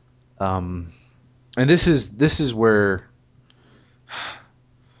forest. Um, and this is where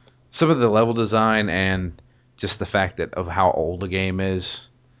some of the level design and just the fact that of how old the game is.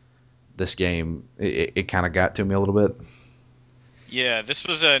 This game, it kind of got to me a little bit. Yeah, this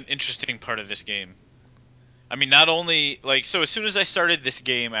was an interesting part of this game. I mean, not only like so as soon as I started this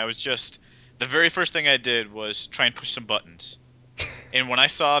game, I was just the very first thing I did was try and push some buttons. And when I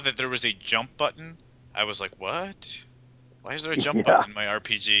saw that there was a jump button, I was like, "What? Why is there a jump Yeah. button in my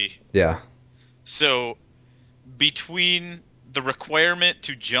RPG?" Yeah, So, between the requirement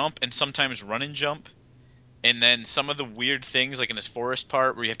to jump and sometimes run and jump, and then some of the weird things like in this forest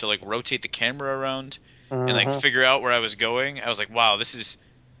part where you have to like rotate the camera around and like Hmm. figure out where I was going, I was like, "Wow, this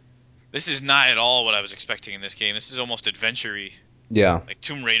is not at all what I was expecting in this game. This is almost adventure-y, yeah, like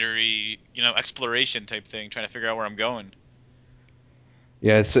Tomb Raider-y, exploration type thing, trying to figure out where I'm going."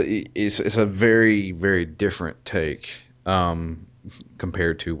 yeah. It's a very, very different take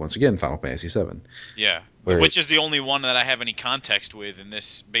compared to, once again, Final Fantasy VII, Yeah, where which is the only one that I have any context with in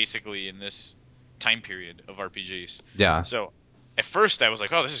this, basically in this time period of RPGs. yeah, So at first I was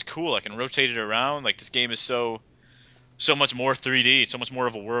like, "Oh, this is cool. I can rotate it around. Like this game is so much more 3D. It's so much more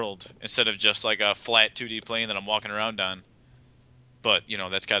of a world instead of just like a flat 2D plane that I'm walking around on." But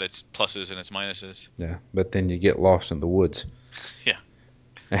that's got its pluses and its minuses. yeah. But then you get lost in the woods. Yeah,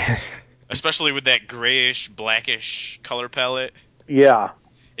 especially with that grayish, blackish color palette. Yeah.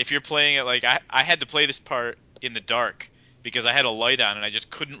 If you're playing it like I had to play this part in the dark because I had a light on and I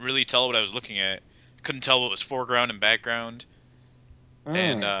just couldn't really tell what I was looking at. Couldn't tell what was foreground and background,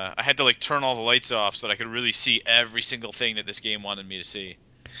 and Mm. I had to like turn all the lights off so that I could really see every single thing that this game wanted me to see.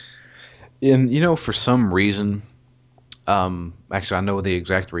 And for some reason, actually, I know the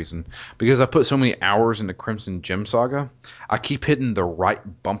exact reason, because I put so many hours into Crimson Gem Saga. I keep hitting the right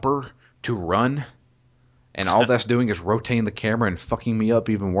bumper to run, and all that's doing is rotating the camera and fucking me up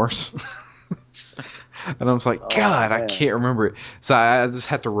even worse. And I was like, Oh God, I man. can't remember it. So I just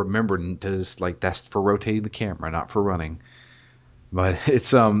have to remember to just like that's for rotating the camera, not for running. But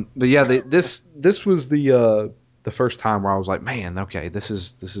but yeah, this was the first time where I was like, man, okay, this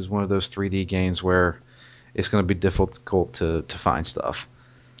is one of those 3D games where it's going to be difficult to find stuff.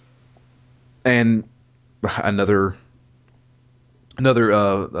 And another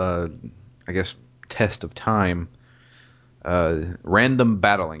I guess test of time, random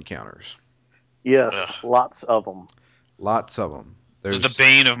battle encounters, Yes, Ugh. lots of them. lots of them. It was the There's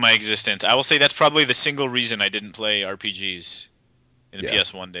bane of my existence. I will say that's probably the single reason I didn't play RPGs in the yeah,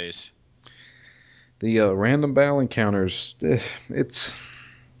 PS1 days. the random battle encounters.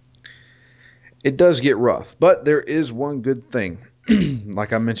 It does get rough, but there is one good thing.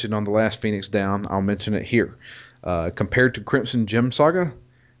 Like I mentioned on the last Phoenix Down, I'll mention it here. Compared to Crimson Gem Saga,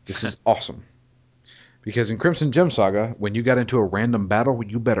 this is awesome. Because in Crimson Gem Saga, when you got into a random battle,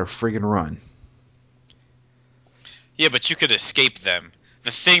 you better friggin' run. Yeah, but you could escape them.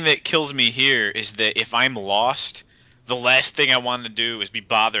 The thing that kills me here is that if I'm lost, the last thing I want to do is be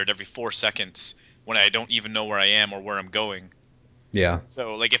bothered every 4 seconds when I don't even know where I am or where I'm going. Yeah,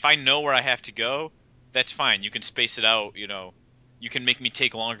 So, like, if I know where I have to go, that's fine. You can space it out, You can make me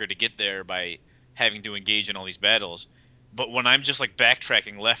take longer to get there by having to engage in all these battles. But when I'm just like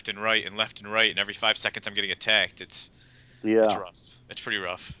backtracking left and right and left and right, and every 5 seconds I'm getting attacked, it's Yeah. rough. It's pretty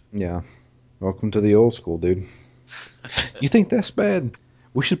rough. yeah. Welcome to the old school, dude. You think that's bad?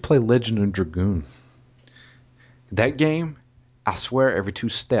 We should play Legend of Dragoon. That game, I swear, every 2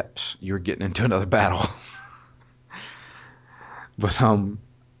 steps you're getting into another battle. But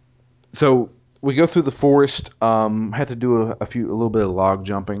so we go through the forest. Had to do a little bit of log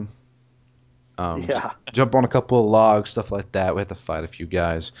jumping. Yeah. Jump on a couple of logs, stuff like that. We have to fight a few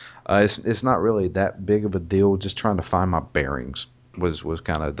guys. It's not really that big of a deal. Just trying to find my bearings. was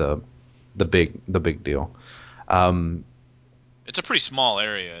kind of the big deal. It's a pretty small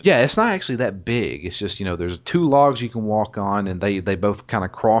area. Yeah, it's not actually that big. It's just, there's two logs you can walk on, and they both kind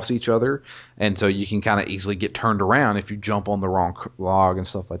of cross each other, and so you can kind of easily get turned around if you jump on the wrong log and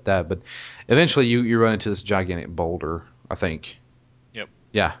stuff like that. But eventually you run into this gigantic boulder, I think. Yep.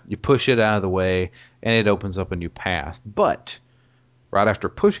 Yeah, you push it out of the way, and it opens up a new path. But right after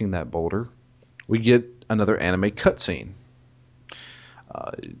pushing that boulder, we get another anime cutscene.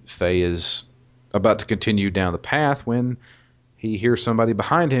 Faye is about to continue down the path when he hears somebody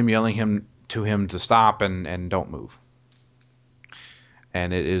behind him yelling to him to stop and don't move.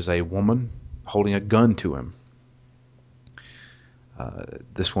 And it is a woman holding a gun to him.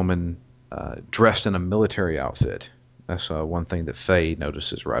 This woman dressed in a military outfit. That's one thing that Faye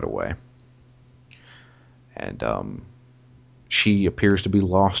notices right away. And she appears to be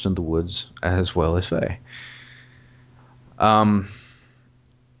lost in the woods as well as Faye.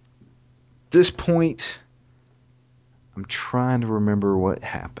 This point, I'm trying to remember what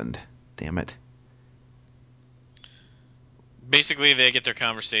happened. Damn it. Basically, they get their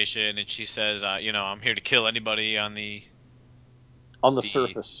conversation, and she says, I'm here to kill anybody on the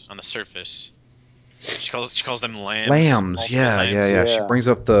surface. On the surface. She calls them lambs. Lambs, multiple yeah, times. yeah. She Yeah. brings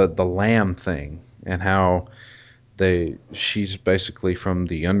up the lamb thing and how she's basically from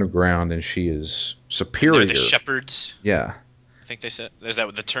the underground and she is superior. They're the shepherds. Yeah. I think they said. Is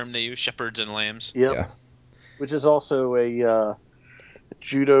that the term they use? Shepherds and lambs. Yep. Yeah. Which is also a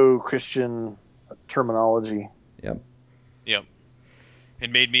judo Christian terminology. Yep. Yep.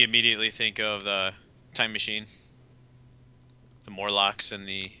 It made me immediately think of the Time Machine, the Morlocks, and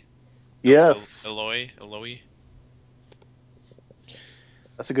the Yes, Eloi,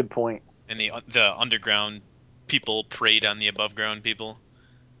 that's a good point. and the underground people preyed on the above ground people.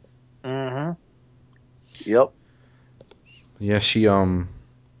 Mm-hmm. Yep. Yeah, she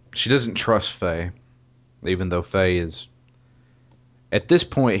doesn't trust Faye, even though Faye is at this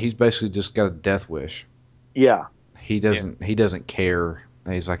point he's basically just got a death wish. Yeah. He doesn't care.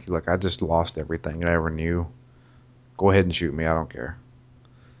 He's like, look, I just lost everything I ever knew. Go ahead and shoot me. I don't care.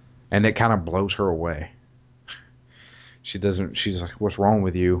 And it kind of blows her away. She's like, what's wrong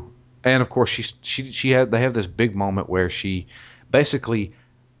with you? And of course they have this big moment where she basically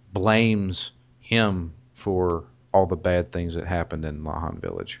blames him for all the bad things that happened in Lahan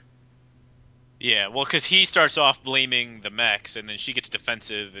Village. Yeah, well, because he starts off blaming the mechs, and then she gets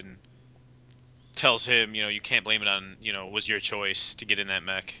defensive and tells him, you can't blame it on, it was your choice to get in that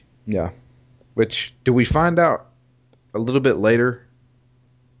mech. Yeah. Which, do we find out a little bit later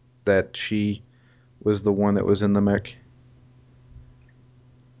that she was the one that was in the mech?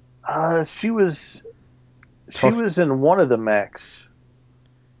 She was in one of the mechs,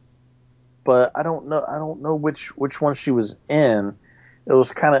 but I don't know. I don't know which one she was in. It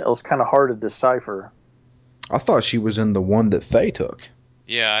was kind of hard to decipher. I thought she was in the one that Faye took.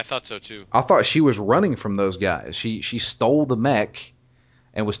 Yeah, I thought so too. I thought she was running from those guys. She stole the mech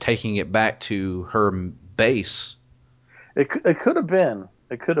and was taking it back to her base. It could have been.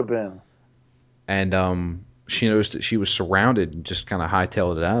 It could have been. And she noticed that she was surrounded and just kind of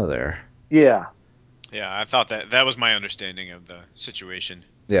hightailed it out of there. Yeah. Yeah, I thought that was my understanding of the situation.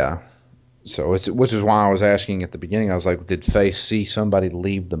 Yeah. So which is why I was asking at the beginning. I was like, did Faye see somebody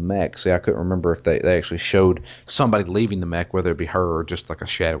leave the mech? See, I couldn't remember if they actually showed somebody leaving the mech, whether it be her or just like a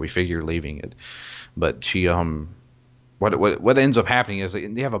shadowy figure leaving it. But she what ends up happening is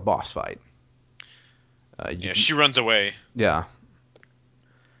they have a boss fight. She runs away. Yeah.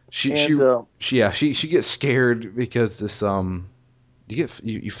 She And she gets scared because this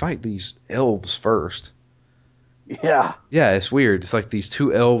you fight these elves first. yeah. Yeah, it's weird. It's like these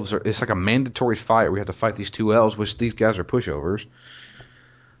two elves it's like a mandatory fight. We have to fight these two elves, which these guys are pushovers.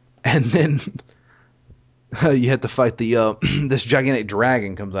 And then you have to fight the this gigantic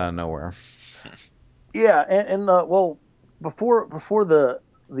dragon comes out of nowhere. Yeah, and well, before the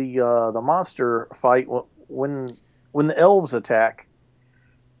monster fight, when the elves attack,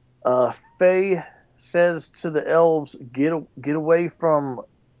 Faye says to the elves, get away from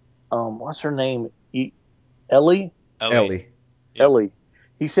what's her name? Ellie? Ellie. Yep. Ellie.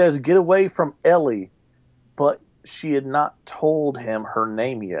 He says, get away from Ellie, but she had not told him her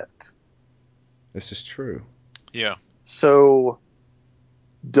name yet. This is true. Yeah. So,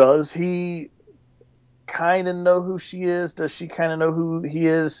 does he kind of know who she is? Does she kind of know who he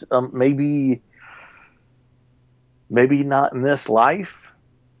is? Maybe not in this life,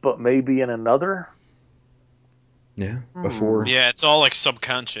 but maybe in another. Yeah. Before Yeah, it's all like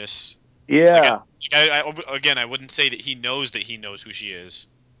subconscious. Yeah. Again, I wouldn't say that he knows who she is.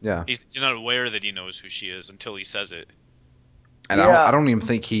 Yeah. He's not aware that he knows who she is until he says it. And Yeah. I don't even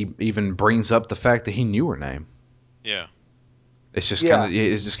think he even brings up the fact that he knew her name. Yeah. It's just Yeah. it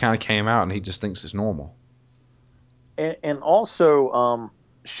just kind of came out, and he just thinks it's normal. And also,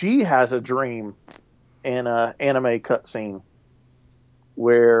 she has a dream in a anime cutscene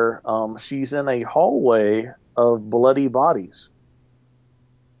where she's in a hallway of bloody bodies.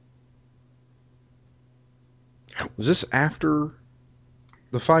 Was this after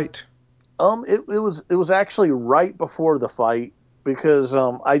the fight? It was actually right before the fight because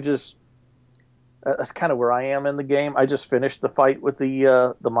I just that's kind of where I am in the game. I just finished the fight with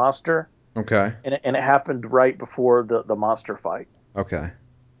the monster, Okay. and it happened right before the monster fight Okay.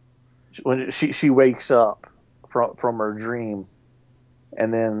 when she wakes up from her dream,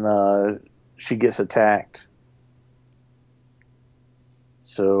 and then she gets attacked.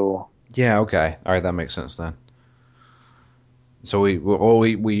 So Yeah. Okay. All right. That makes sense then. So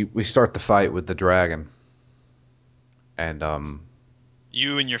we start the fight with the dragon, and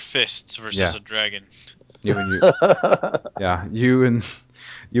You and your fists versus yeah, a dragon. you and you yeah you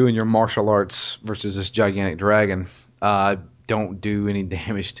and your martial arts versus this gigantic dragon. Don't do any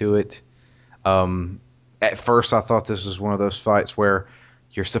damage to it. At first, I thought this was one of those fights where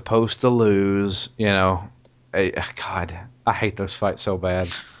you're supposed to lose. You know, God, I hate those fights so bad.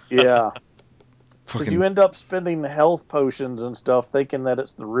 yeah, because you Fucking end up spending health potions and stuff, thinking that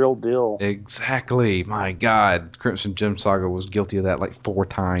it's the real deal. exactly. My God, Crimson Gem Saga was guilty of that like 4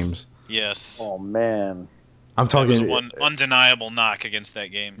 times. Yes. Oh man, I'm That was talking. one undeniable knock against that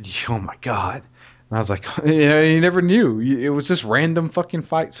game. Oh my God. And I was like, you never knew. It was just random fucking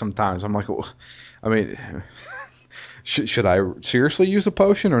fights sometimes. I'm like, well, I mean, should I seriously use a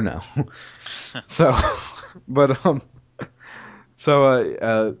potion or no? So, but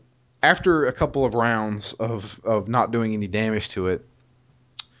so after a couple of rounds of not doing any damage to it,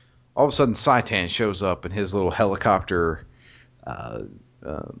 all of a sudden Saitan shows up in his little helicopter uh,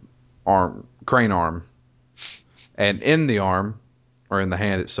 uh, crane arm, and in the arm or in the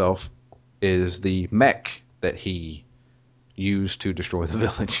hand itself is the mech that he used to destroy the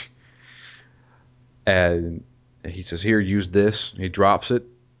village. And he says, "Here, use this." He drops it,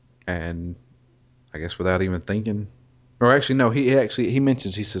 and I guess without even thinking, or actually, no, he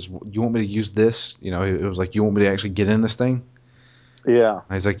mentions, he says, "You want me to use this?" You know, it was like, "You want me to actually get in this thing?" yeah,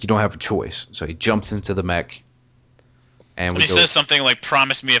 And he's like, "You don't have a choice." So he jumps into the mech, and And we he go, says something like,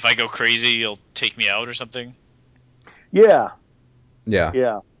 "Promise me if I go crazy, you'll take me out" or something. yeah, yeah.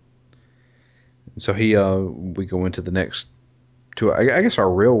 yeah, So we go into the next I guess our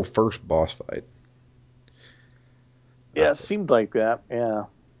real first boss fight. yeah. It seemed like that. Yeah,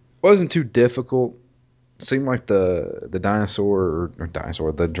 Wasn't too difficult. Seemed like the dinosaur,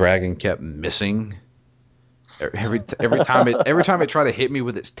 the dragon kept missing. Every time it tried to hit me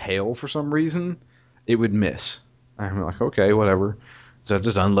with its tail for some reason, it would miss. I'm like, okay, whatever. So I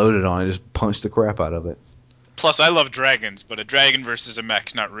just unloaded on it, just punched the crap out of it. Plus, I love dragons, but a dragon versus a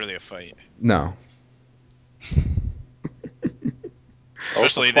mech's not really a fight. No. oh, it's a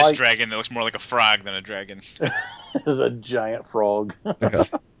Especially this fight. dragon that looks more like a frog than a dragon. Is a giant frog. Okay.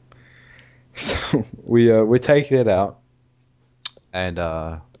 So we take it out, and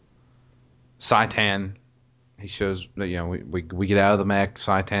Saitan, he shows, we get out of the mech.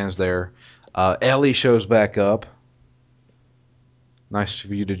 Saitan's there. Ellie shows back up. Nice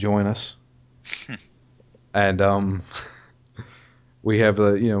of you to join us. And we have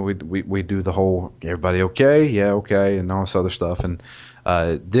we do the whole, everybody okay? Yeah, okay, and all this other stuff. And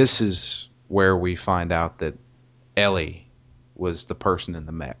this is where we find out that Ellie was the person in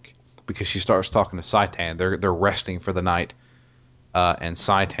the mech, because she starts talking to Saitan. They're resting for the night, and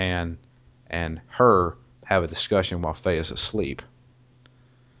Saitan and her have a discussion while Faye is asleep,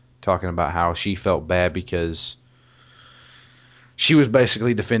 talking about how she felt bad because she was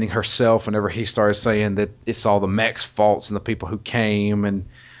basically defending herself whenever he started saying that it's all the mech's faults and the people who came, and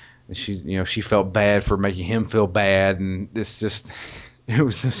she felt bad for making him feel bad, and it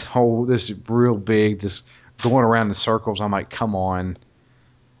was this real big, just going around in circles. I'm like, come on.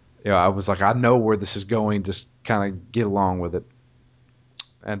 I was like, I know where this is going, just kind of get along with it.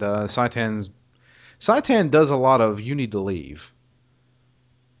 And Saitan does a lot of, you need to leave.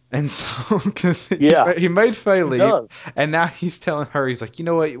 And so, because Yeah, he made Faye he leave, does. and now he's telling her, he's like, you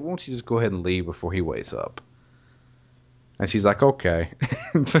know what, won't you just go ahead and leave before he wakes up? And she's like, okay.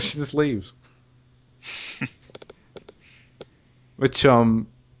 And so she just leaves. Which,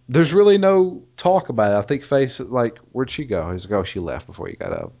 there's really no talk about it. I think Faye said, like, where'd she go? He's like, oh, she left before you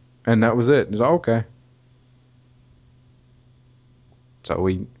got up. And that was it. He's like, okay. So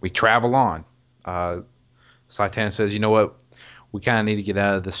we travel on. Saitan says, you know what, we kind of need to get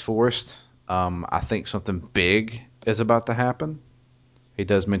out of this forest. I think something big is about to happen. He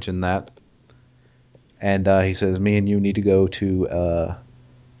does mention that. And he says, me and you need to go to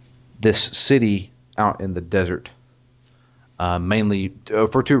this city out in the desert. Mainly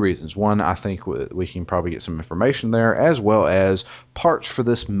for two reasons. One, I think we can probably get some information there, as well as parts for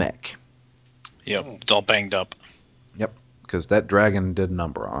this mech. Yep, it's all banged up. Yep, because that dragon did a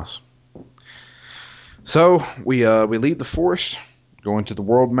number on us. So we leave the forest, go into the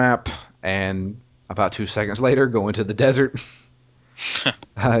world map, and about 2 seconds later, go into the desert.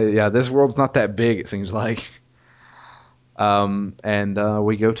 Yeah, this world's not that big, it seems like. And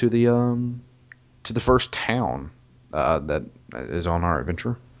we go to the first town that is on our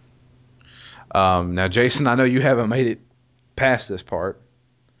adventure. Now, Jason, I know you haven't made it past this part.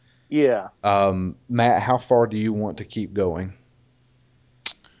 Yeah. Matt, how far do you want to keep going?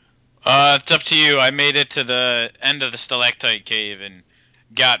 It's up to you. I made it to the end of the stalactite cave and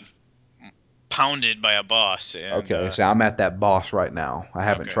got pounded by a boss. And, Okay, so I'm at that boss right now. I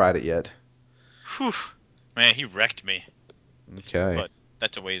haven't Okay. tried it yet. Whew, man, he wrecked me. Okay. But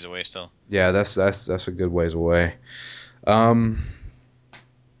that's a ways away still. Yeah, that's a good ways away. Um,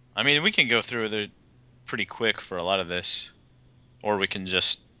 I mean, we can go through it pretty quick for a lot of this, or we can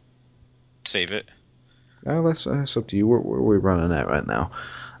just save it. that's up to you. Where are we running at right now?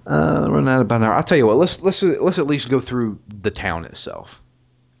 Running at about an hour. I'll tell you what. Let's at least go through the town itself.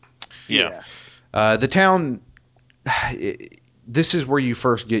 Yeah. The town. This is where you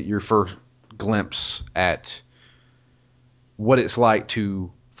first get your first glimpse at what it's like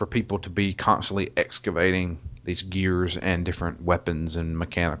for people to be constantly excavating these gears and different weapons and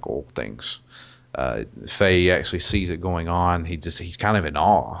mechanical things. Faye actually sees it going on. He's kind of in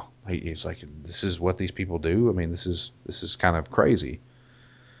awe. He's like, this is what these people do. I mean, this is kind of crazy.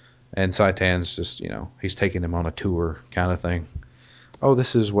 And Saitan's just, he's taking him on a tour kind of thing. Oh,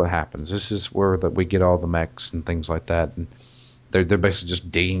 this is what happens. This is where we get all the mechs and things like that. And they're basically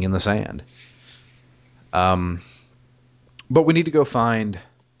just digging in the sand. But we need to go find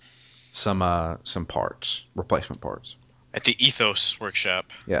some parts, replacement parts. At the Ethos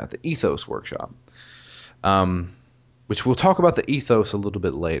Workshop. Yeah, the Ethos Workshop. Which we'll talk about the Ethos a little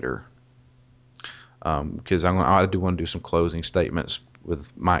bit later. Because I do want to do some closing statements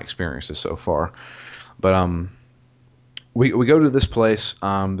with my experiences so far. But we go to this place.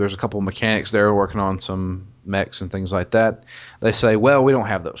 There's a couple of mechanics there working on some mechs and things like that. They say, well, we don't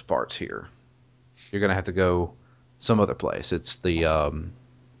have those parts here. You're going to have to go some other place. It's the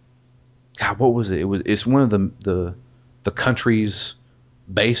God, what was it? It's one of the country's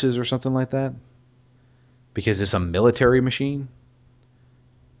bases or something like that. Because it's a military machine.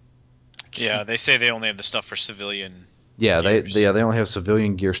 Yeah, they say they only have the stuff for civilian. Yeah, gears. they only have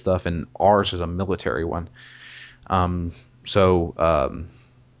civilian gear stuff, and ours is a military one. So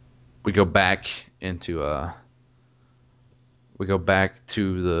we go back to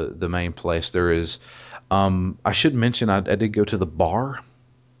the main place. There is. I should mention I did go to the bar.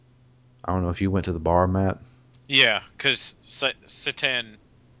 I don't know if you went to the bar, Matt. Yeah, because Satan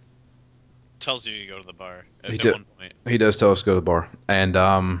tells you to go to the bar at one point. He does tell us to go to the bar, and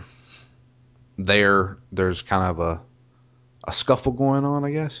there's kind of a scuffle going on,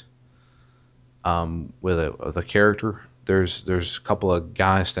 I guess. With a character. There's a couple of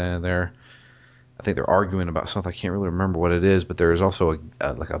guys standing there. I think they're arguing about something. I can't really remember what it is, but there's also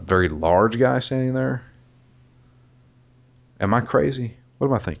a very large guy standing there. Am I crazy? What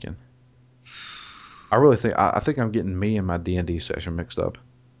am I thinking? I think I'm getting me and my D&D session mixed up.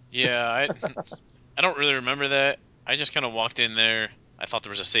 Yeah, I don't really remember that. I just kind of walked in there. I thought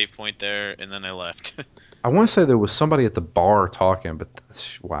there was a save point there, and then I left. I want to say there was somebody at the bar talking,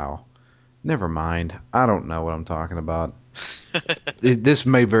 but wow. Never mind. I don't know what I'm talking about. This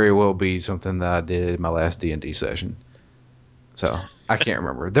may very well be something that I did in my last D&D session. So, I can't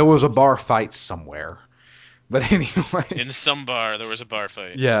remember. There was a bar fight somewhere. But anyway. In some bar, there was a bar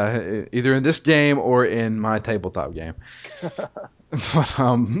fight. Yeah, either in this game or in my tabletop game.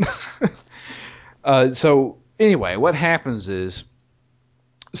 But, so, anyway, what happens is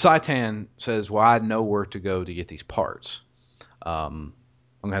Saitan says, well, I know where to go to get these parts. I'm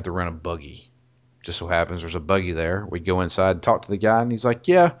going to have to rent a buggy. Just so happens there's a buggy there. We go inside and talk to the guy, and he's like,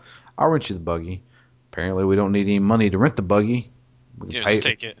 yeah, I'll rent you the buggy. Apparently, we don't need any money to rent the buggy. Yeah, just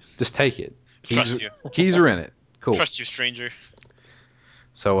take it. Just take it. Trust you. Keys are in it. Cool. Trust you, stranger.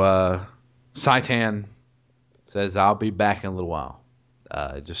 So, Saitan says, I'll be back in a little while.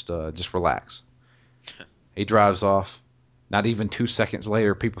 Just relax. He drives off. Not even 2 seconds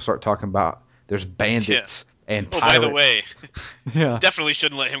later, people start talking about there's bandits and pirates. Oh, by the way, yeah, definitely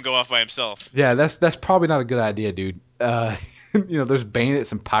shouldn't let him go off by himself. Yeah, that's probably not a good idea, dude. there's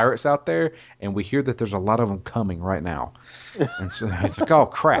bandits and pirates out there, and we hear that there's a lot of them coming right now. And so he's like, oh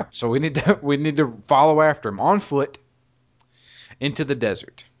crap! So we need to follow after him on foot into the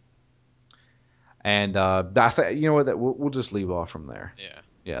desert. And I think you know what, that we'll just leave off from there.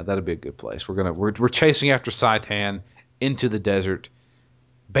 Yeah, that'd be a good place. We're chasing after Saitan into the desert.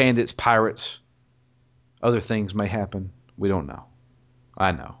 Bandits, pirates, other things may happen. We don't know.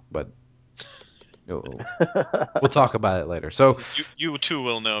 I know, but we'll talk about it later. So you too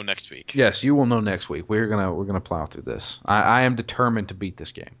will know next week. yes, you will know next week. We're gonna plow through this. I am determined to beat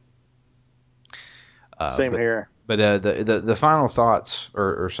this game. Same here. But the final thoughts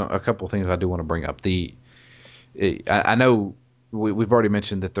or a couple of things I do want to bring up. I know we've already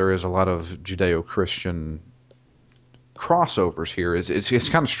mentioned that there is a lot of Judeo-Christian crossovers here. It's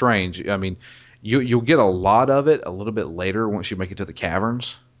kind of strange. I mean, you'll get a lot of it a little bit later once you make it to the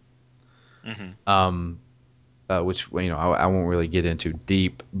caverns. Mm-hmm. Which I won't really get into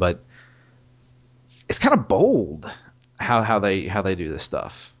deep, but it's kind of bold how they do this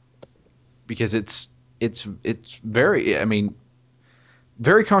stuff, because it's very, I mean,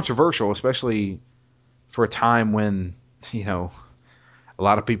 very controversial, especially for a time when a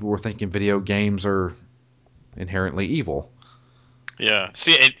lot of people were thinking video games are inherently evil. Yeah.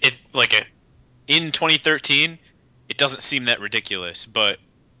 See, in 2013, it doesn't seem that ridiculous, but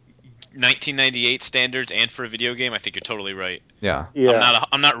 1998 standards and for a video game, I think you're totally right. Yeah.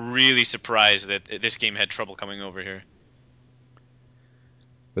 I'm not really surprised that this game had trouble coming over here.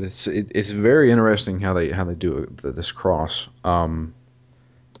 But it's very interesting how they do this cross.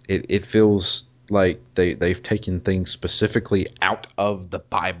 It feels like they've taken things specifically out of the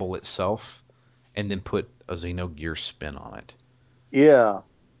Bible itself and then put a Xenogears spin on it. Yeah.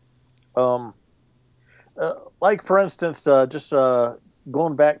 Like for instance, just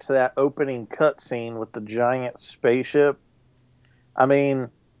going back to that opening cutscene with the giant spaceship. I mean,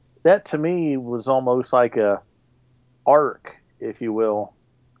 that to me was almost like a arc, if you will,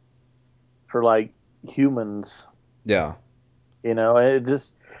 for like humans. Yeah. It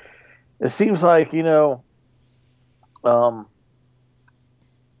seems like um,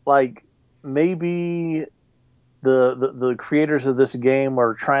 like maybe the creators of this game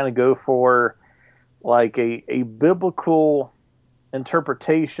are trying to go for like a biblical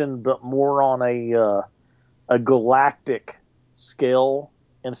interpretation, but more on a galactic scale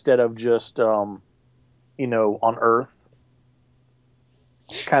instead of just on Earth.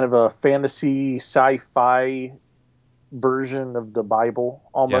 Kind of a fantasy sci-fi version of the Bible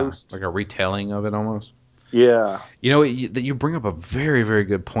almost. Yeah, like a retelling of it almost. Yeah. You bring up a very, very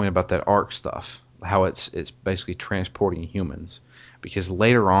good point about that arc stuff, how it's basically transporting humans, because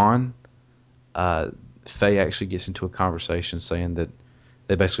later on Faye actually gets into a conversation saying that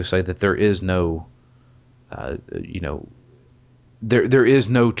they basically say that there is no there is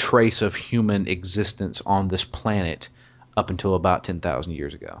no trace of human existence on this planet up until about 10,000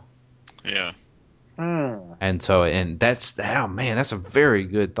 years ago. Yeah. And that's, oh man, that's a very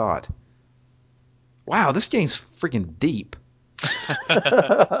good thought. Wow, this game's freaking deep.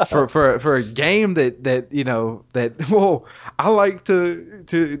 for a game that I like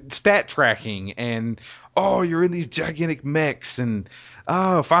to stat tracking and you're in these gigantic mechs and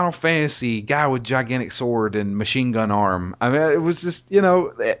Final Fantasy guy with gigantic sword and machine gun arm. I mean, it was just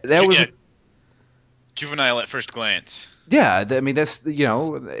that was juvenile at first glance. yeah. I mean, that's truth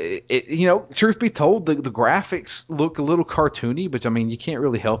be told, the graphics look a little cartoony, but I mean you can't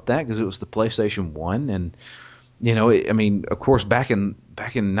really help that because it was the PlayStation 1 and. I mean, of course, back in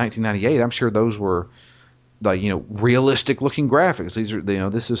 1998, I'm sure those were like realistic looking graphics. These are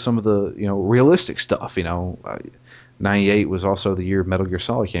this is some of the realistic stuff. 98 was also the year Metal Gear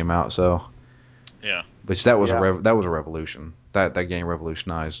Solid came out, so yeah, which that was a revolution. That game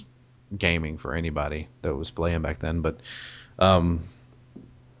revolutionized gaming for anybody that was playing back then. But yeah,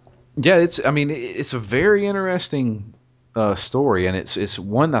 it's a very interesting story, and it's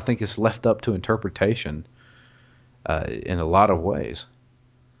one I think is left up to interpretation. In a lot of ways.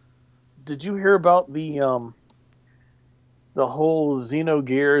 Did you hear about the whole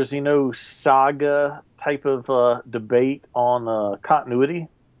Xenogears, Xenosaga type of debate on continuity?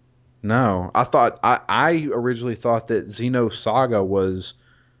 No, I originally thought that Xenosaga was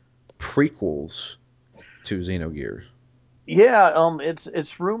prequels to Xenogears. Yeah,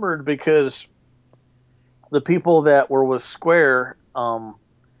 it's rumored because the people that were with Square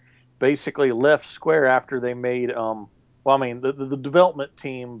basically left Square after they made well, I mean the development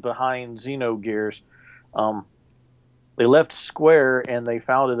team behind Xenogears they left Square and they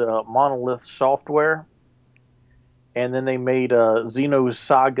founded Monolith Software, and then they made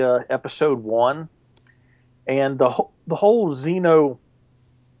Xenosaga Episode 1, and the whole Xeno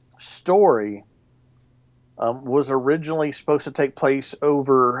story was originally supposed to take place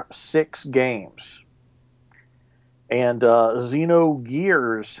over 6 games. And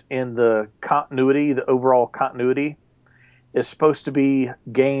Xenogears in the continuity, the overall continuity, is supposed to be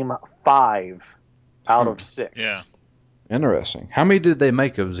game 5 out of 6. Yeah. Interesting. How many did they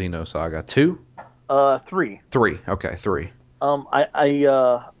make of Xenosaga? 2? 3. 3. Okay, 3. Um, I I,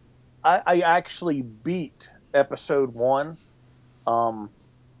 uh, I actually beat episode 1. Um,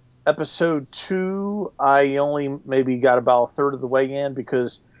 episode 2, I only maybe got about a third of the way in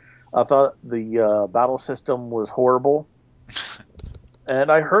because I thought the battle system was horrible.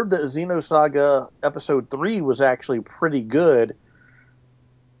 And I heard that Xenosaga episode 3 was actually pretty good,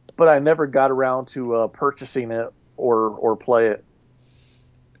 but I never got around to purchasing it or play it.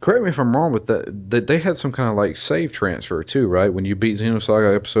 Correct me if I'm wrong, but they had some kind of like save transfer too, right? When you beat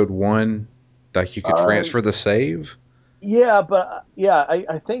Xenosaga Episode 1, like you could Uh, transfer the save? yeah, but yeah,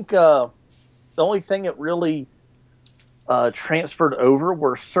 I think the only thing it really transferred over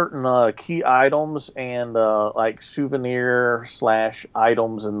were certain key items and like souvenir slash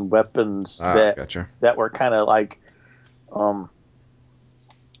items and weapons Ah, gotcha. that were kind of like um,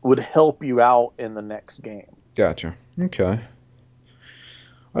 would help you out in the next game. Gotcha. Okay.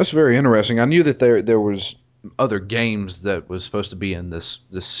 That's very interesting. I knew that there was other games that was supposed to be in this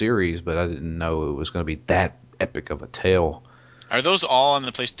series, but I didn't know it was going to be that epic of a tale. Are those all on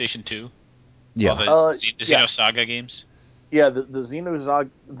the PlayStation 2? All Yeah. the Yeah, Xenosaga games? yeah. The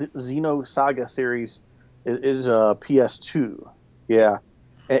Xenosaga series is PS2. Yeah,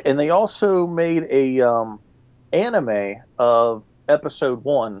 and they also made a anime of episode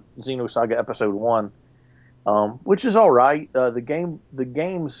 1, Xenosaga episode 1, which is all right. The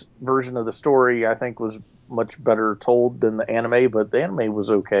game's version of the story, I think, was much better told than the anime, but the anime was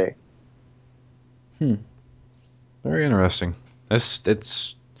okay. Hmm. Very interesting.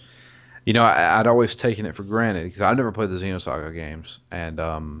 It's I'd always taken it for granted because I never played the Xenosaga games, and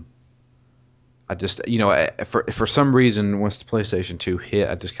I just for some reason once the PlayStation 2 hit,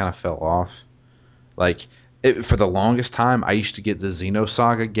 I just kind of fell off. Like for the longest time, I used to get the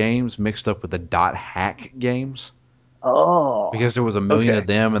Xenosaga games mixed up with the Dot Hack games Oh, because there was a million okay. of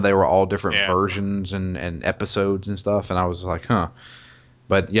them and they were all different Yeah. versions and episodes and stuff, and I was like, huh.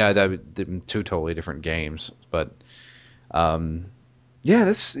 But yeah, two totally different games. But um, yeah,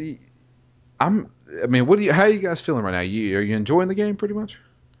 that's I'm. I mean, how are you guys feeling right now? Are you enjoying the game pretty much?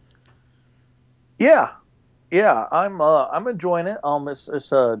 Yeah, yeah. I'm enjoying it.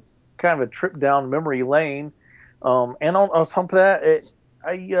 It's a kind of a trip down memory lane. And on top of that,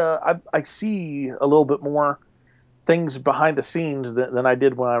 I see a little bit more things behind the scenes than I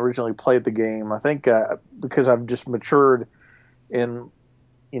did when I originally played the game. I think because I've just matured in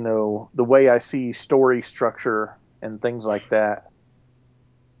the way I see story structure and things like that.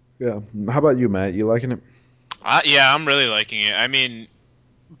 Yeah. How about you, Matt? You liking it? Yeah, I'm really liking it. I mean,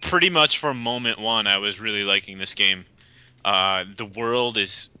 pretty much from moment one, I was really liking this game. The world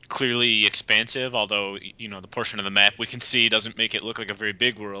is clearly expansive, although the portion of the map we can see doesn't make it look like a very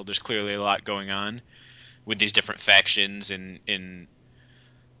big world. There's clearly a lot going on with these different factions and in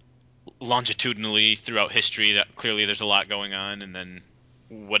longitudinally throughout history. That clearly there's a lot going on, and then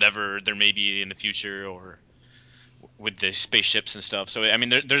whatever there may be in the future or with the spaceships and stuff. So I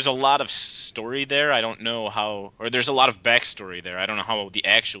mean, there's a lot of story there. I don't know how, or there's a lot of backstory there. I don't know how the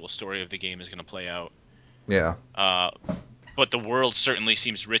actual story of the game is going to play out. Yeah. Uh, but the world certainly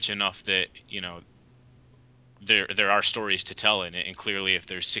seems rich enough that there are stories to tell in it, and clearly, if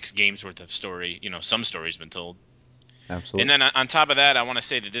there's 6 games worth of story, some story's been told. And Absolutely. then on top of that, I want to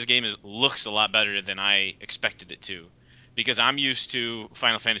say that this game looks a lot better than I expected it to, because I'm used to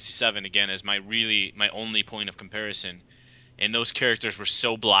Final Fantasy VII again as my only point of comparison, and those characters were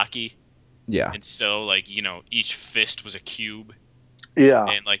so blocky Yeah. and so like each fist was a cube, Yeah,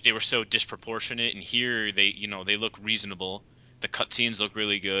 and like they were so disproportionate. And here they look reasonable. The cutscenes look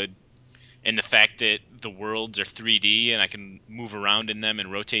really good, and the fact that the worlds are 3D and I can move around in them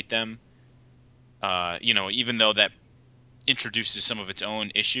and rotate them, even though that introduces some of its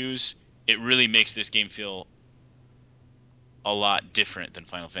own issues, it really makes this game feel a lot different than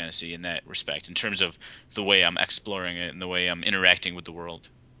Final Fantasy in that respect, in terms of the way I'm exploring it and the way I'm interacting with the world.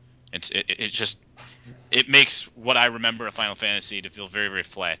 It makes what I remember of Final Fantasy to feel very, very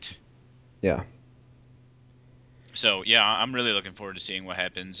flat. Yeah. So yeah, I'm really looking forward to seeing what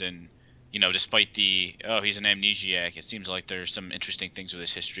happens. And despite the he's an amnesiac, it seems like there's some interesting things with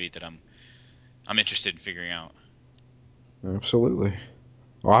his history that I'm interested in figuring out. Absolutely.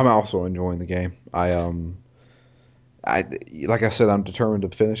 Well, I'm also enjoying the game. I like I said, I'm determined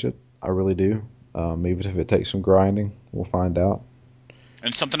to finish it. I really do. even if it takes some grinding. We'll find out.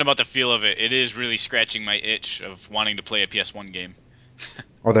 And something about the feel of it. It is really scratching my itch of wanting to play a PS1 game.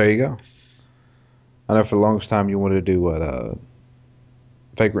 Oh, there you go. I know for the longest time you wanted to do what,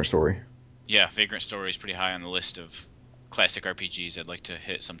 Vagrant Story. Yeah, Vagrant Story is pretty high on the list of classic RPGs I'd like to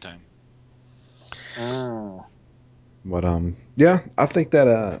hit sometime. But yeah, I think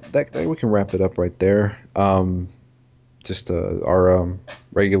that we can wrap it up right there. Just our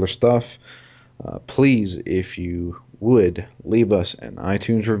regular stuff. Please, if you would, leave us an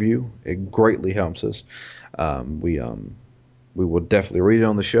iTunes review. It greatly helps us. We will definitely read it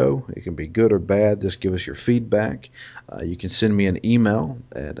on the show. It can be good or bad. Just give us your feedback. You can send me an email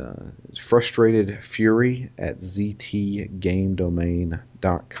at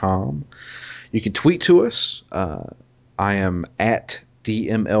frustratedfury@ztgamedomain.com. You can tweet to us. I am at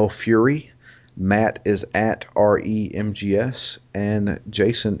DMLFury. Matt is at REMGS. And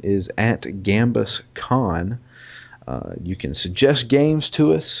Jason is at GambusCon. You can suggest games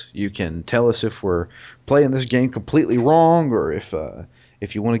to us. You can tell us if we're playing this game completely wrong, or if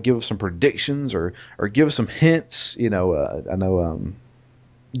you want to give us some predictions or give us some hints. I know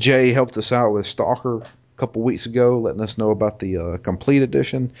Jay helped us out with Stalker a couple weeks ago, letting us know about the complete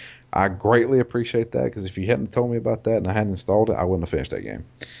edition. I greatly appreciate that, because if you hadn't told me about that and I hadn't installed it, I wouldn't have finished that game.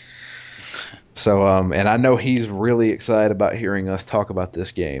 So, and I know he's really excited about hearing us talk about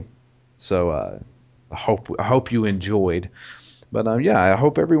this game. So, I hope you enjoyed. But yeah, I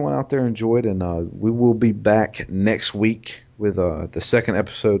hope everyone out there enjoyed, and we will be back next week with the second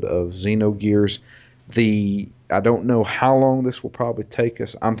episode of Xenogears. I don't know how long this will probably take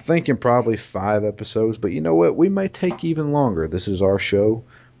us. I'm thinking probably 5 episodes, but you know what? We may take even longer. This is our show.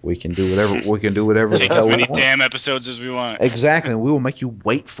 We can do whatever. We can do whatever the Take hell as we many want. damn episodes as we want. Exactly. We will make you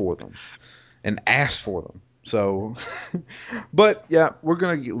wait for them and ask for them. So, but yeah, we're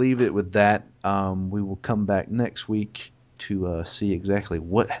going to leave it with that. We will come back next week to see exactly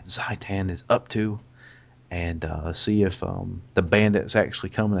what Zaitan is up to, and see if the bandits actually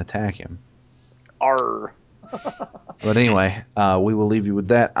come and attack him. Arr. But anyway, we will leave you with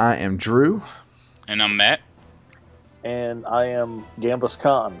that. I am Drew. And I'm Matt. And I am Gambus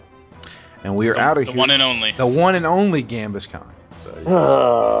Khan. And we are out of here. The one and only. The one and only Gambus Khan. So you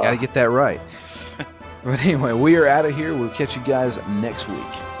got to get that right. But anyway, we are out of here. We'll catch you guys next week.